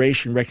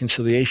restoration,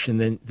 reconciliation,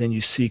 then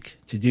you seek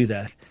to do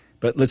that.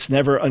 But let's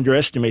never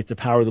underestimate the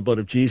power of the blood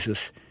of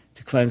Jesus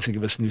to cleanse and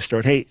give us a new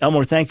start. Hey,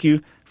 Elmore, thank you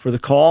for the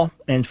call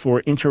and for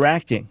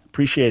interacting.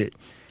 Appreciate it.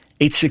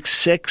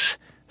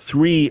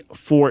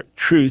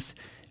 866-34-TRUTH.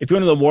 If you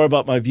want to know more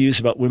about my views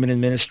about women in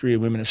ministry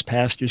and women as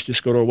pastors,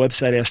 just go to our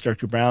website,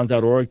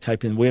 AskDrBrown.org,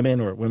 type in women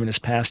or women as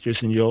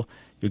pastors, and you'll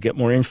get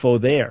more info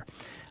there.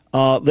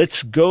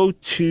 Let's go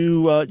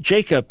to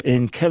Jacob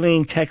in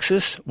Killeen,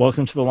 Texas.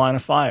 Welcome to the Line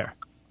of Fire.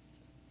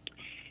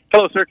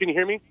 Hello, sir. Can you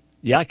hear me?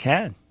 Yeah, I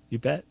can. You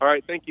bet. All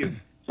right. Thank you.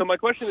 So my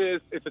question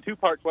is, it's a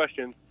two-part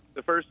question.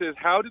 The first is,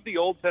 how did the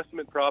Old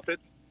Testament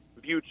prophets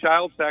view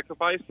child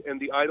sacrifice and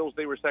the idols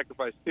they were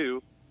sacrificed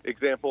to,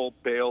 example,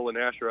 Baal and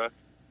Asherah?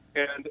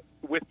 And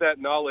with that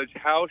knowledge,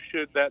 how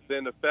should that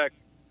then affect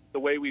the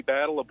way we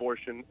battle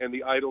abortion and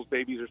the idols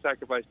babies are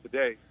sacrificed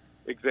today,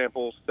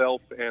 example,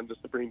 self and the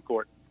Supreme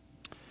Court?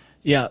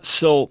 Yeah,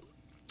 so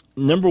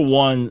number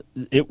one,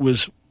 it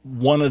was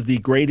one of the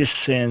greatest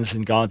sins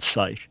in God's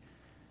sight.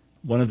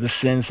 One of the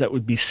sins that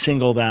would be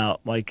singled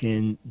out, like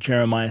in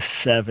Jeremiah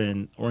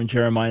 7 or in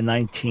Jeremiah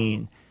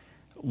 19,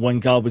 when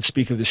God would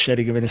speak of the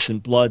shedding of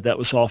innocent blood, that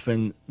was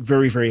often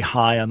very, very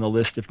high on the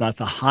list, if not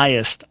the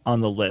highest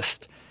on the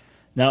list.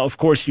 Now, of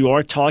course, you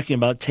are talking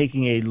about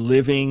taking a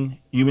living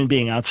human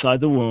being outside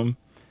the womb,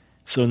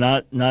 so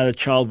not a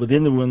child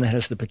within the womb that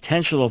has the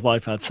potential of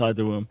life outside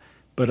the womb,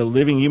 but a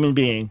living human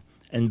being,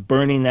 and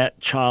burning that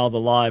child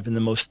alive in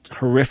the most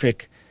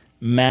horrific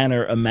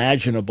manner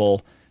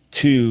imaginable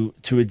to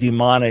a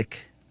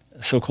demonic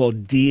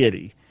so-called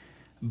deity.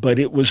 But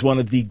it was one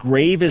of the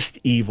gravest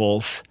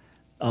evils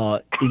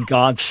in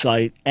God's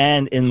sight.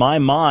 And in my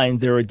mind,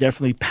 there are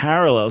definitely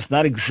parallels,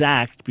 not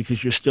exact,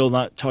 because you're still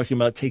not talking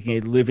about taking a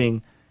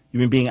living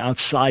human being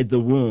outside the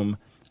womb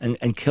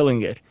and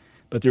killing it.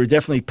 But there are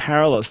definitely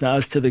parallels. Now,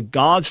 as to the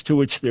gods to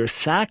which they're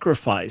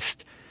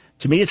sacrificed,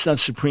 to me, it's not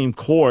Supreme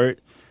Court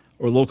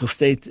or local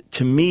state.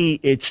 To me,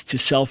 it's to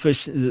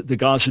selfish. The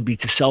gods would be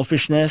to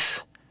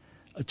selfishness,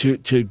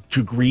 to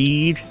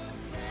greed,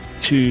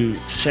 to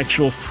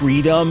sexual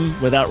freedom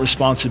without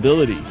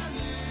responsibility.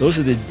 Those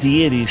are the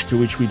deities to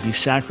which we'd be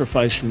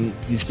sacrificing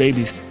these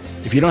babies.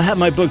 If you don't have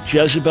my book,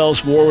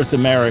 Jezebel's War with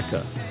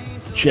America,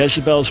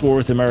 Jezebel's War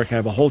with America, I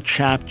have a whole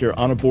chapter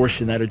on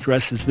abortion that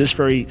addresses this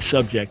very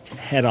subject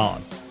head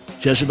on.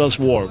 Jezebel's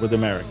War with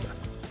America.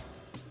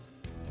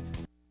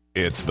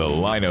 It's The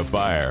Line of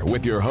Fire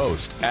with your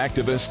host,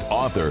 activist,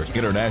 author,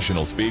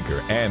 international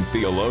speaker, and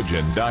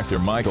theologian, Dr.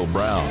 Michael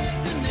Brown.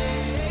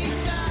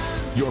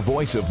 Your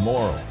voice of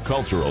moral,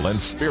 cultural, and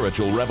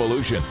spiritual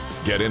revolution.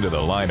 Get into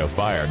The Line of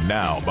Fire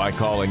now by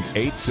calling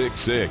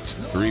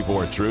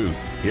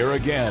 866-34-TRUTH. Here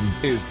again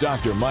is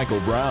Dr.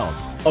 Michael Brown.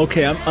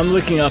 Okay, I'm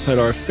looking up at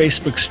our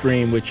Facebook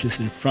stream, which is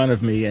in front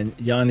of me, and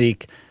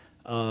Yannick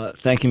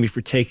thanking me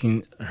for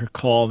taking her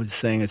call and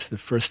saying it's the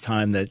first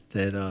time that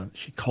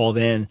she called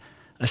in.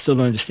 I still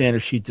don't understand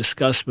if she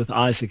discussed with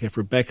Isaac, if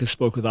Rebecca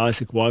spoke with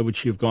Isaac, why would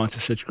she have gone to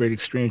such great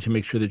extreme to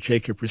make sure that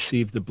Jacob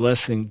received the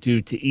blessing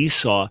due to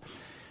Esau?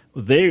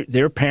 Well,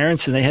 they're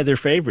parents and they had their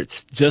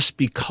favorites. Just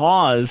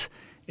because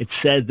it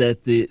said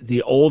that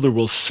the older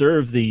will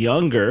serve the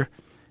younger,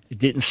 it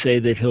didn't say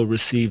that he'll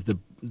receive the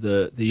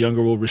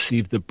younger will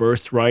receive the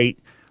birthright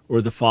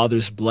or the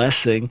father's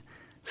blessing.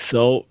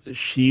 So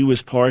she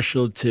was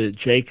partial to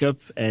Jacob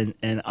and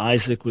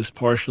Isaac was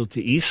partial to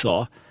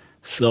Esau.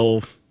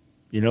 So,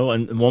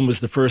 and one was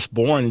the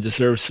firstborn and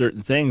deserved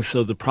certain things.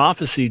 So the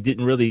prophecy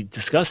didn't really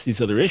discuss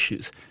these other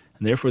issues.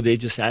 And therefore they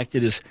just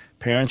acted as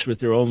parents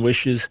with their own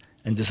wishes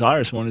and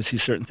desires, wanted to see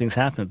certain things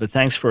happen. But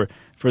thanks for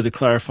the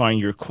clarifying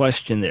your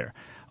question there.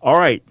 All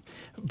right.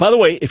 By the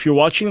way, if you're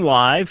watching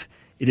live,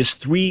 it is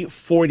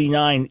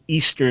 3:49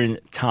 Eastern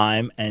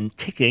Time and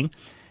ticking.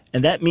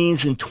 And that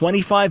means in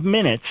 25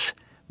 minutes,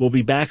 we'll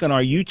be back on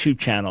our YouTube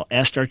channel,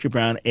 Ask Dr.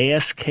 Brown,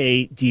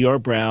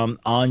 AskDr Brown,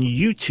 on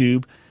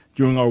YouTube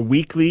during our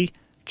weekly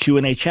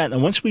Q&A chat.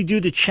 And once we do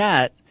the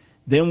chat,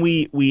 then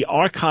we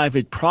archive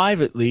it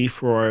privately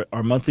for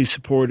our monthly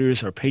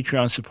supporters, our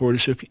Patreon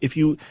supporters. So if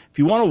you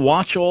want to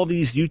watch all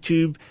these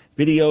YouTube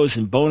videos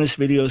and bonus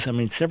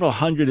videos, several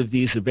hundred of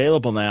these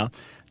available now,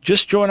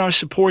 just join our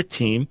support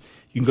team.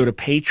 You can go to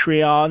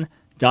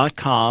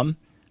patreon.com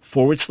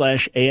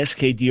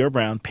patreon.com/AskDR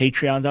Brown,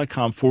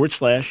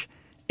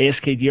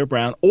 patreon.com/AskDR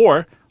Brown,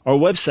 or our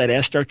website,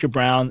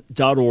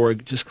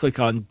 AskDrBrown.org. Just click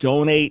on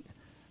Donate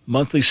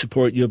Monthly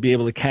Support. You'll be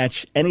able to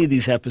catch any of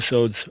these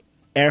episodes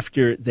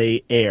after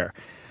they air.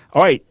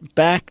 All right,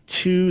 back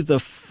to the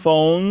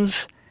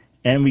phones,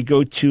 and we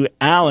go to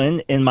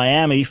Alan in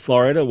Miami,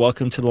 Florida.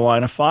 Welcome to the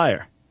Line of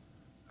Fire.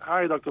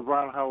 Hi, Dr.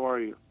 Brown. How are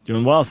you?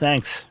 Doing well,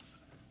 thanks.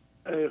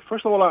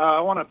 First of all, I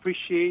want to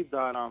appreciate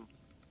that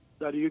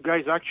you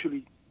guys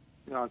actually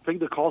take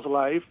the calls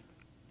live,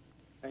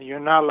 and you're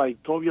not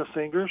like Tovia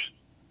Singers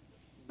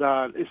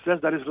that it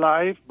says that it's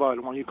live,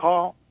 but when you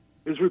call,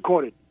 it's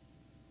recorded.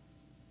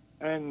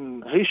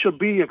 And he should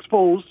be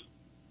exposed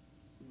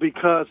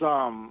because,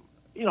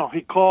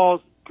 he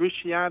calls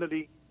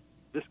Christianity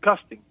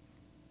disgusting.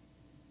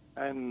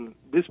 And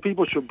these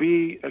people should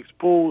be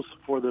exposed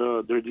for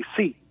their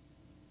deceit,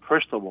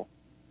 first of all.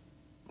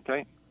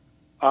 Okay?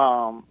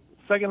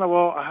 Second of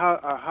all, I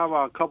have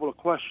a couple of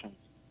questions.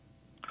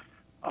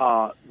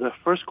 The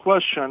first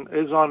question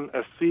is on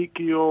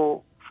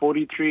Ezekiel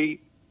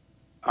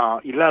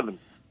 43:11.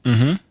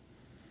 Mm-hmm.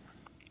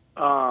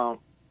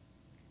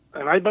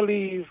 And I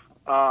believe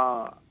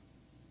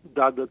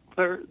that the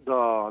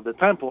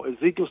temple,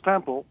 Ezekiel's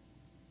temple,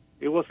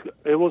 it was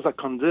a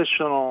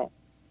conditional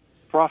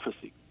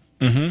prophecy.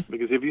 Mm-hmm.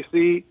 Because if you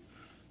see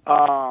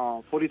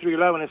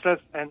 43:11, it says,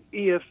 "And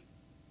if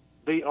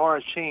they are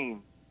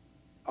ashamed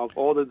of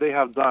all that they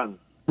have done."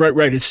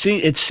 Right. It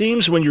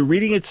seems when you're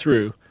reading it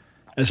through,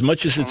 as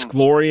much as it's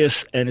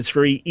glorious and it's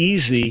very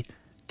easy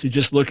to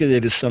just look at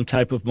it as some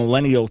type of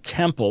millennial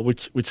temple,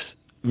 which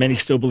many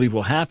still believe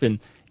will happen,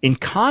 in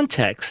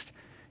context,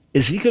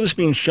 Ezekiel is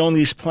being shown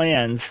these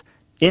plans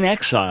in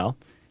exile.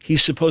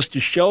 He's supposed to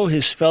show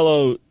his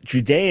fellow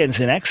Judeans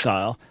in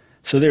exile,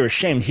 so they're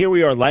ashamed. Here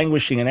we are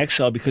languishing in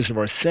exile because of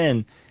our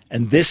sin,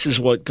 and this is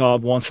what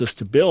God wants us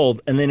to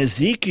build. And then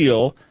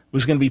Ezekiel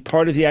was going to be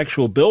part of the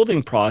actual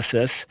building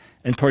process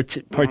and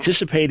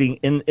participating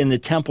in the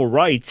temple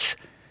rites.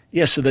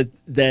 Yes, so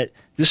that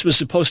this was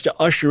supposed to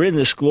usher in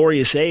this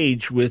glorious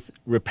age with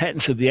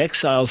repentance of the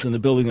exiles and the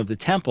building of the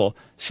temple.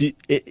 So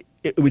it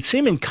would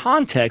seem in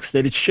context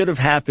that it should have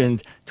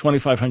happened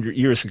 2,500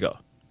 years ago.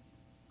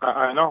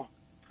 I know,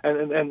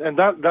 and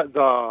that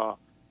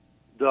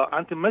the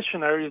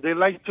anti-missionaries, they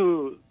like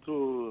to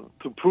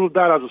prove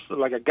that as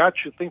like a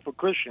gotcha thing for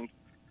Christians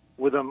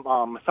with a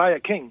Messiah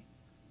King.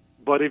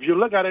 But if you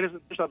look at it,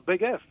 it's a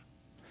big if.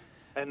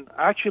 And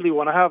actually,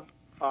 when I have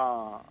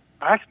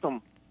asked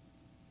them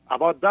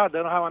about that, they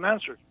don't have an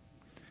answer.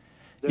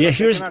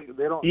 Here's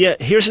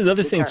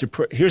another thing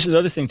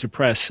to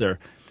press, sir,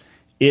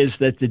 is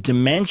that the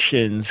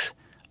dimensions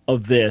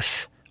of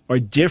this are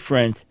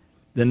different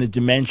than the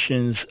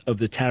dimensions of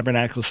the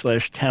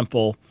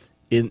tabernacle/temple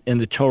in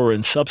the Torah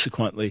and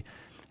subsequently.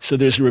 So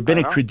there's a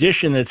rabbinic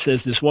tradition that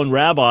says this one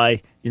rabbi,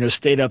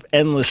 stayed up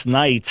endless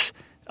nights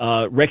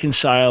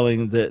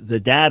reconciling the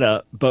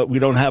data, but we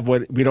don't have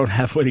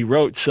what he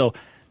wrote. So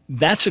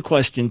that's a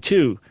question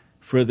too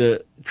for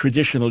the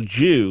traditional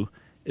Jew: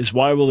 is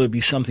why will there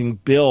be something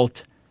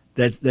built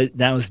that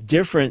now is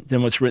different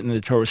than what's written in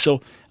the Torah?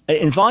 So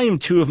in volume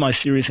 2 of my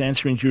series,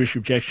 Answering Jewish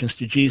Objections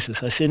to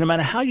Jesus, I say no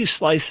matter how you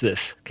slice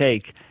this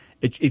cake,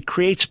 it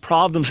creates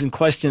problems and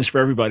questions for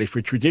everybody,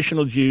 for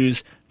traditional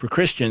Jews, for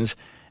Christians,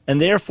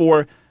 and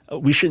therefore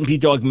we shouldn't be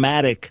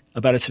dogmatic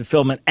about its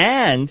fulfillment.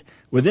 And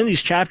within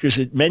these chapters,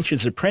 it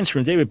mentions a prince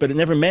from David, but it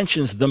never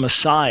mentions the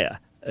Messiah.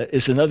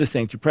 Is another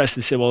thing to press.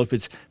 They say, well, if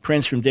it's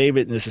prince from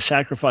David and there's a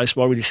sacrifice,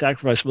 why would he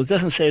sacrifice? Well, it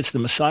doesn't say it's the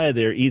Messiah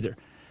there either.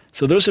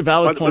 So those are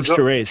valid points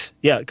to raise.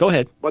 Yeah, go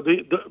ahead. But do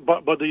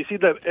you see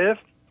that if?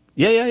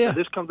 Yeah.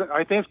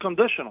 I think it's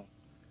conditional.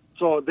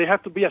 So they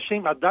have to be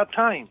ashamed at that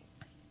time.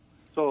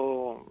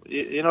 So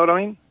you know what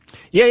I mean?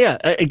 Yeah.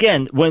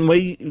 Again, when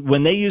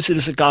they use it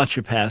as a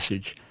gotcha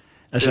passage,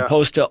 as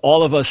opposed to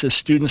all of us as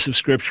students of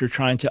Scripture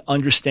trying to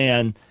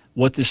understand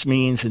what this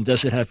means and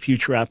does it have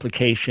future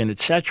application,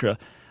 etc.,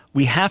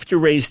 we have to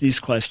raise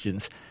these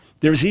questions.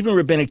 There's even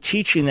rabbinic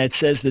teaching that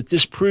says that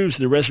this proves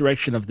the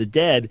resurrection of the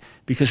dead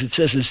because it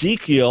says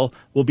Ezekiel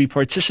will be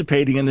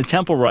participating in the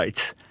temple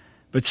rites.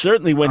 But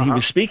certainly when he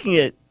was speaking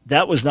it,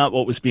 that was not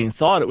what was being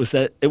thought. It was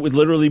that it would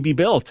literally be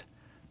built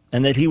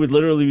and that he would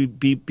literally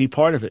be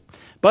part of it.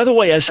 By the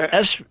way, as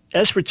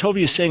for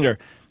Tovia Singer,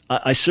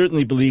 I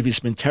certainly believe he's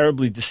been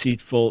terribly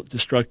deceitful,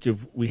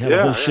 destructive. We have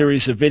a whole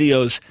series of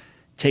videos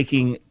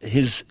taking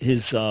his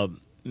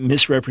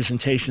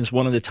misrepresentations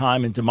one at a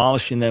time and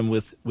demolishing them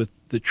with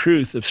the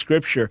truth of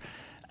Scripture.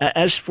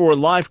 As for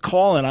live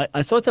call-in,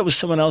 I thought that was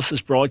someone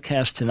else's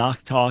broadcast,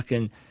 Tanakh Talk,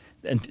 and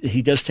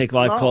he does take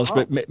live calls,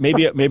 but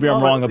maybe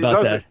I'm wrong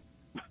about that.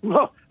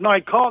 No,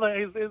 I called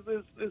it.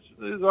 It's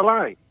a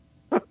lie.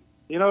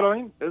 You know what I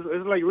mean?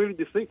 It's like really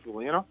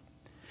deceitful, you know?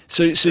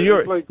 So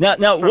you're like,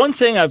 now. One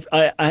thing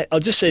I'll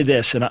just say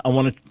this, and I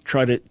want to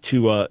try to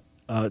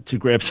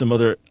grab some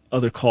other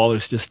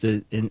callers just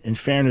in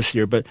fairness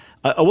here, but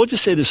I will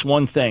just say this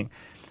one thing.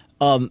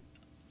 I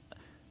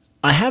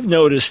have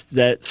noticed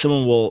that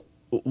someone will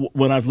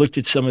when I've looked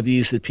at some of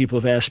these that people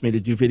have asked me to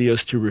do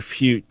videos to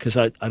refute, because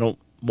I don't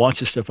watch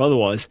this stuff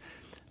otherwise,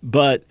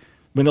 but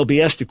when they'll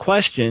be asked a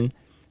question,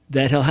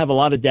 that he'll have a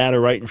lot of data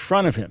right in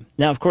front of him.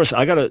 Now, of course,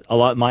 I got a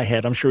lot in my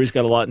head. I'm sure he's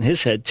got a lot in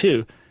his head,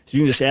 too. So you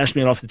can just ask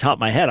me it off the top of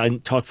my head. I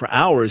can talk for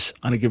hours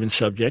on a given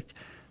subject,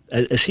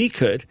 as he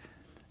could.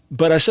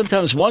 But I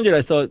sometimes wondered,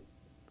 I thought, it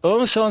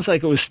almost sounds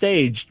like it was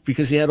staged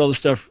because he had all the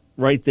stuff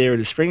right there at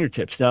his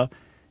fingertips. Now,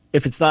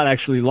 if it's not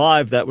actually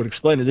live, that would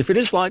explain it. If it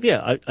is live,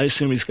 yeah, I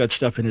assume he's got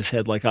stuff in his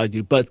head like I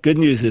do. But good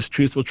news is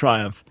truth will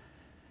triumph.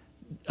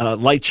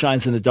 Light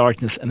shines in the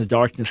darkness, and the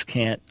darkness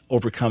can't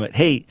overcome it.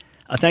 Hey,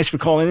 thanks for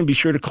calling in. Be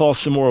sure to call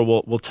some more.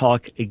 We'll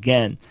talk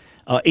again.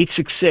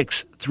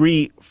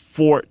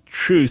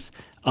 866-34-TRUTH.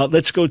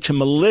 Let's go to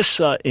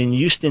Melissa in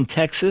Houston,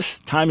 Texas.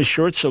 Time is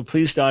short, so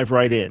please dive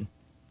right in.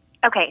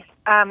 Okay.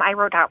 I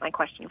wrote out my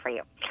question for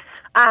you.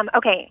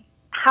 Okay.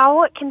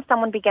 How can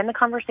someone begin the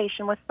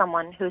conversation with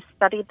someone who's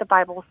studied the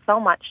Bible so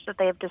much that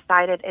they have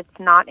decided it's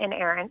not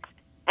inerrant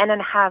and then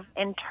have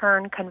in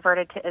turn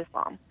converted to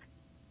Islam?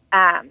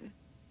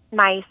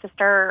 My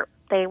sister,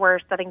 they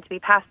were studying to be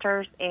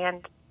pastors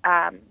and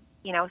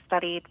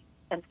studied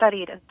and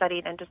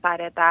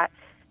decided that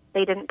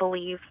they didn't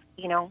believe,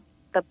 they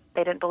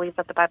didn't believe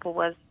that the Bible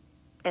was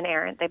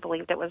inerrant. They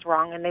believed it was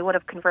wrong, and they would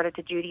have converted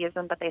to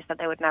Judaism, but they said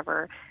they would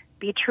never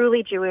be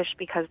truly Jewish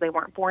because they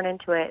weren't born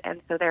into it,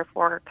 and so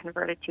therefore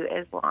converted to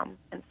Islam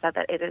and said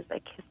that it is a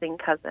kissing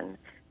cousin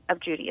of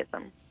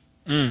Judaism.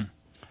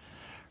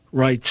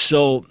 Right.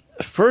 So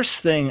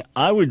first thing,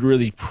 I would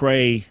really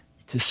pray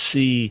to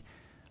see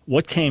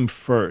what came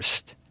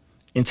first,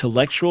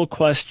 intellectual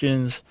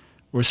questions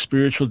or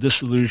spiritual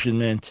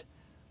disillusionment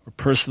or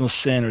personal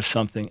sin or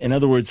something. In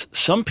other words,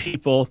 some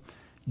people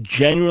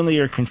genuinely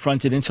are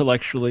confronted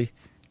intellectually.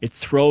 It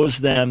throws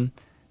them.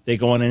 They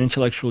go on an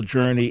intellectual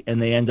journey,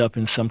 and they end up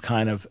in some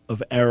kind of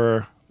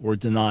error or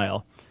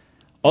denial.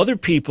 Other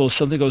people,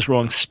 something goes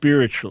wrong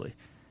spiritually.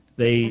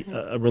 They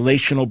a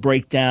relational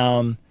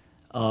breakdown.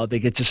 They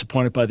get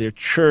disappointed by their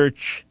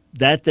church.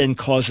 That then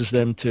causes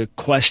them to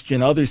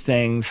question other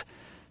things.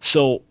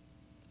 So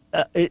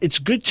it's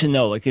good to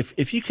know. Like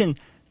if you can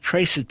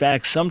trace it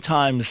back,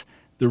 sometimes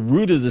the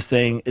root of the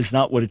thing is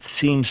not what it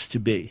seems to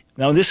be.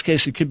 Now, in this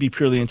case, it could be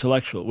purely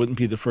intellectual. It wouldn't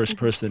be the first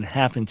person it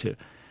happened to.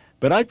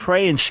 But I'd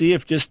pray and see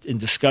if just in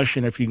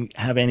discussion, if you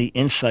have any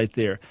insight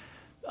there.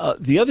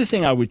 The other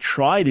thing I would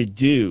try to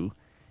do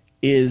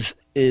is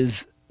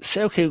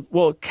say, okay,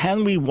 well,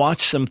 can we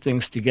watch some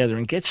things together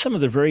and get some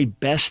of the very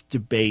best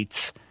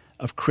debates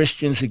of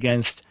Christians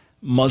against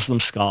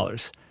Muslim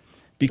scholars?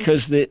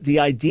 Because the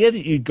idea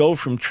that you go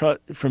from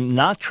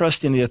not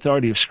trusting the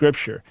authority of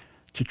Scripture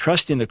to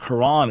trusting the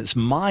Quran is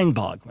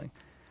mind-boggling.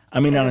 I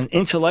mean, on an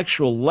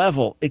intellectual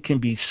level, it can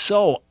be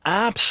so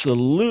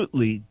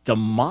absolutely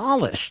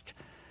demolished.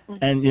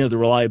 And, the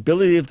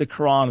reliability of the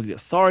Quran, or the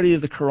authority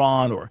of the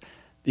Quran, or,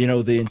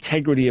 the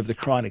integrity of the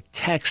Quranic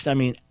text, I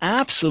mean,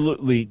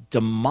 absolutely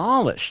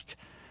demolished.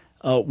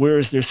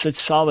 Whereas there's such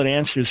solid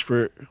answers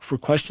for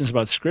questions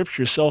about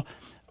Scripture. So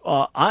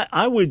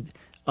I would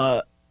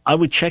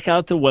check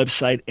out the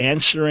website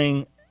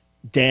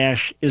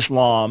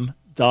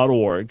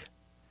answering-islam.org.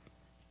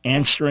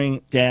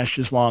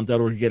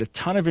 answering-islam.org. You get a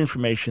ton of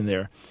information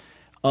there.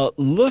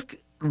 Look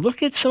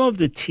at some of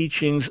the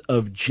teachings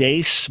of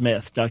Jay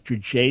Smith, Dr.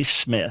 Jay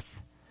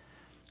Smith.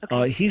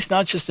 Okay. He's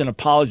not just an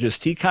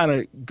apologist. He kind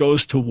of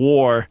goes to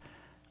war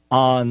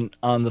on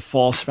the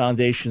false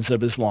foundations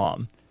of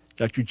Islam.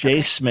 Dr. Jay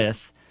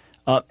Smith.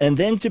 And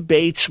then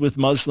debates with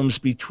Muslims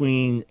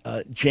between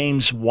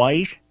James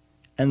White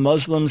and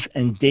Muslims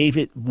and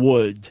David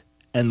Wood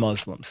and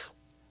Muslims.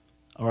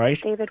 All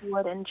right? David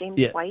Wood and James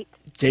White.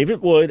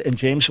 David Wood and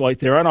James White,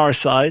 they're on our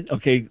side.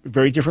 Okay,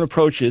 very different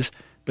approaches,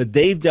 but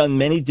they've done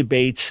many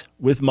debates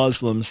with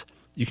Muslims.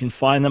 You can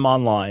find them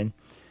online.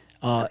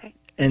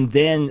 And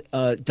then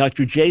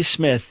Dr. Jay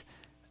Smith,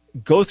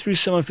 go through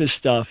some of his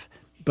stuff,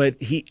 but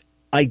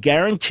I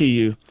guarantee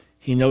you,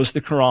 he knows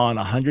the Quran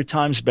 100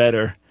 times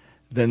better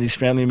than these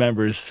family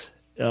members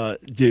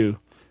do.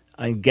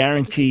 I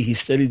guarantee he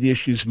studied the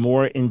issues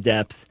more in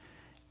depth.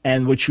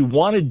 And what you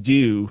want to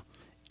do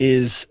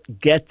is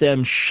get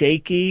them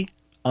shaky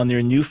on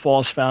their new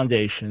false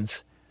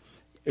foundations,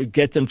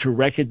 get them to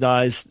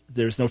recognize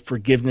there's no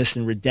forgiveness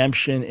and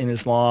redemption in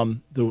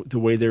Islam the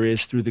way there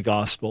is through the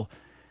gospel,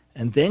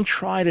 and then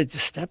try to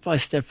just step by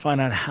step find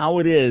out how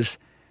it is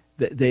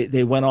that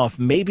they went off.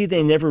 Maybe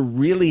they never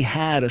really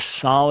had a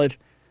solid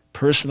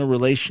personal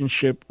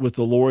relationship with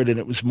the Lord, and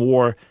it was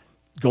more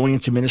going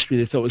into ministry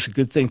they thought was a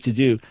good thing to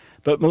do.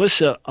 But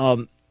Melissa,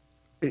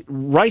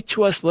 write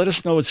to us, let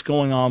us know what's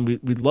going on.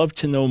 We'd love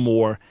to know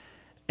more.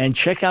 And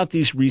check out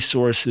these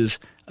resources.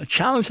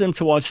 Challenge them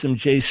to watch some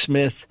Jay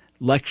Smith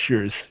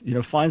lectures.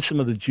 Find some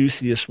of the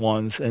juiciest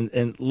ones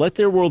and let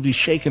their world be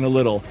shaken a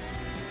little.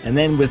 And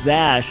then with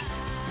that,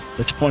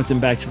 let's point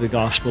them back to the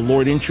gospel.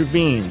 Lord,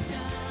 intervene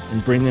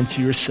and bring them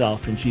to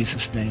yourself in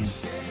Jesus' name.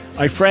 All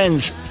right,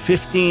 friends,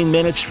 15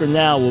 minutes from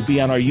now, we'll be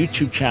on our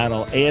YouTube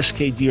channel, ASK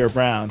DR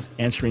Brown,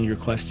 answering your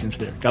questions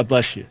there. God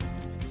bless you.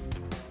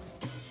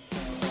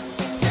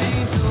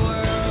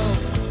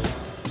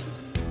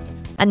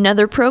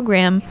 another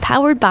program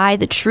powered by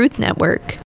the Truth Network.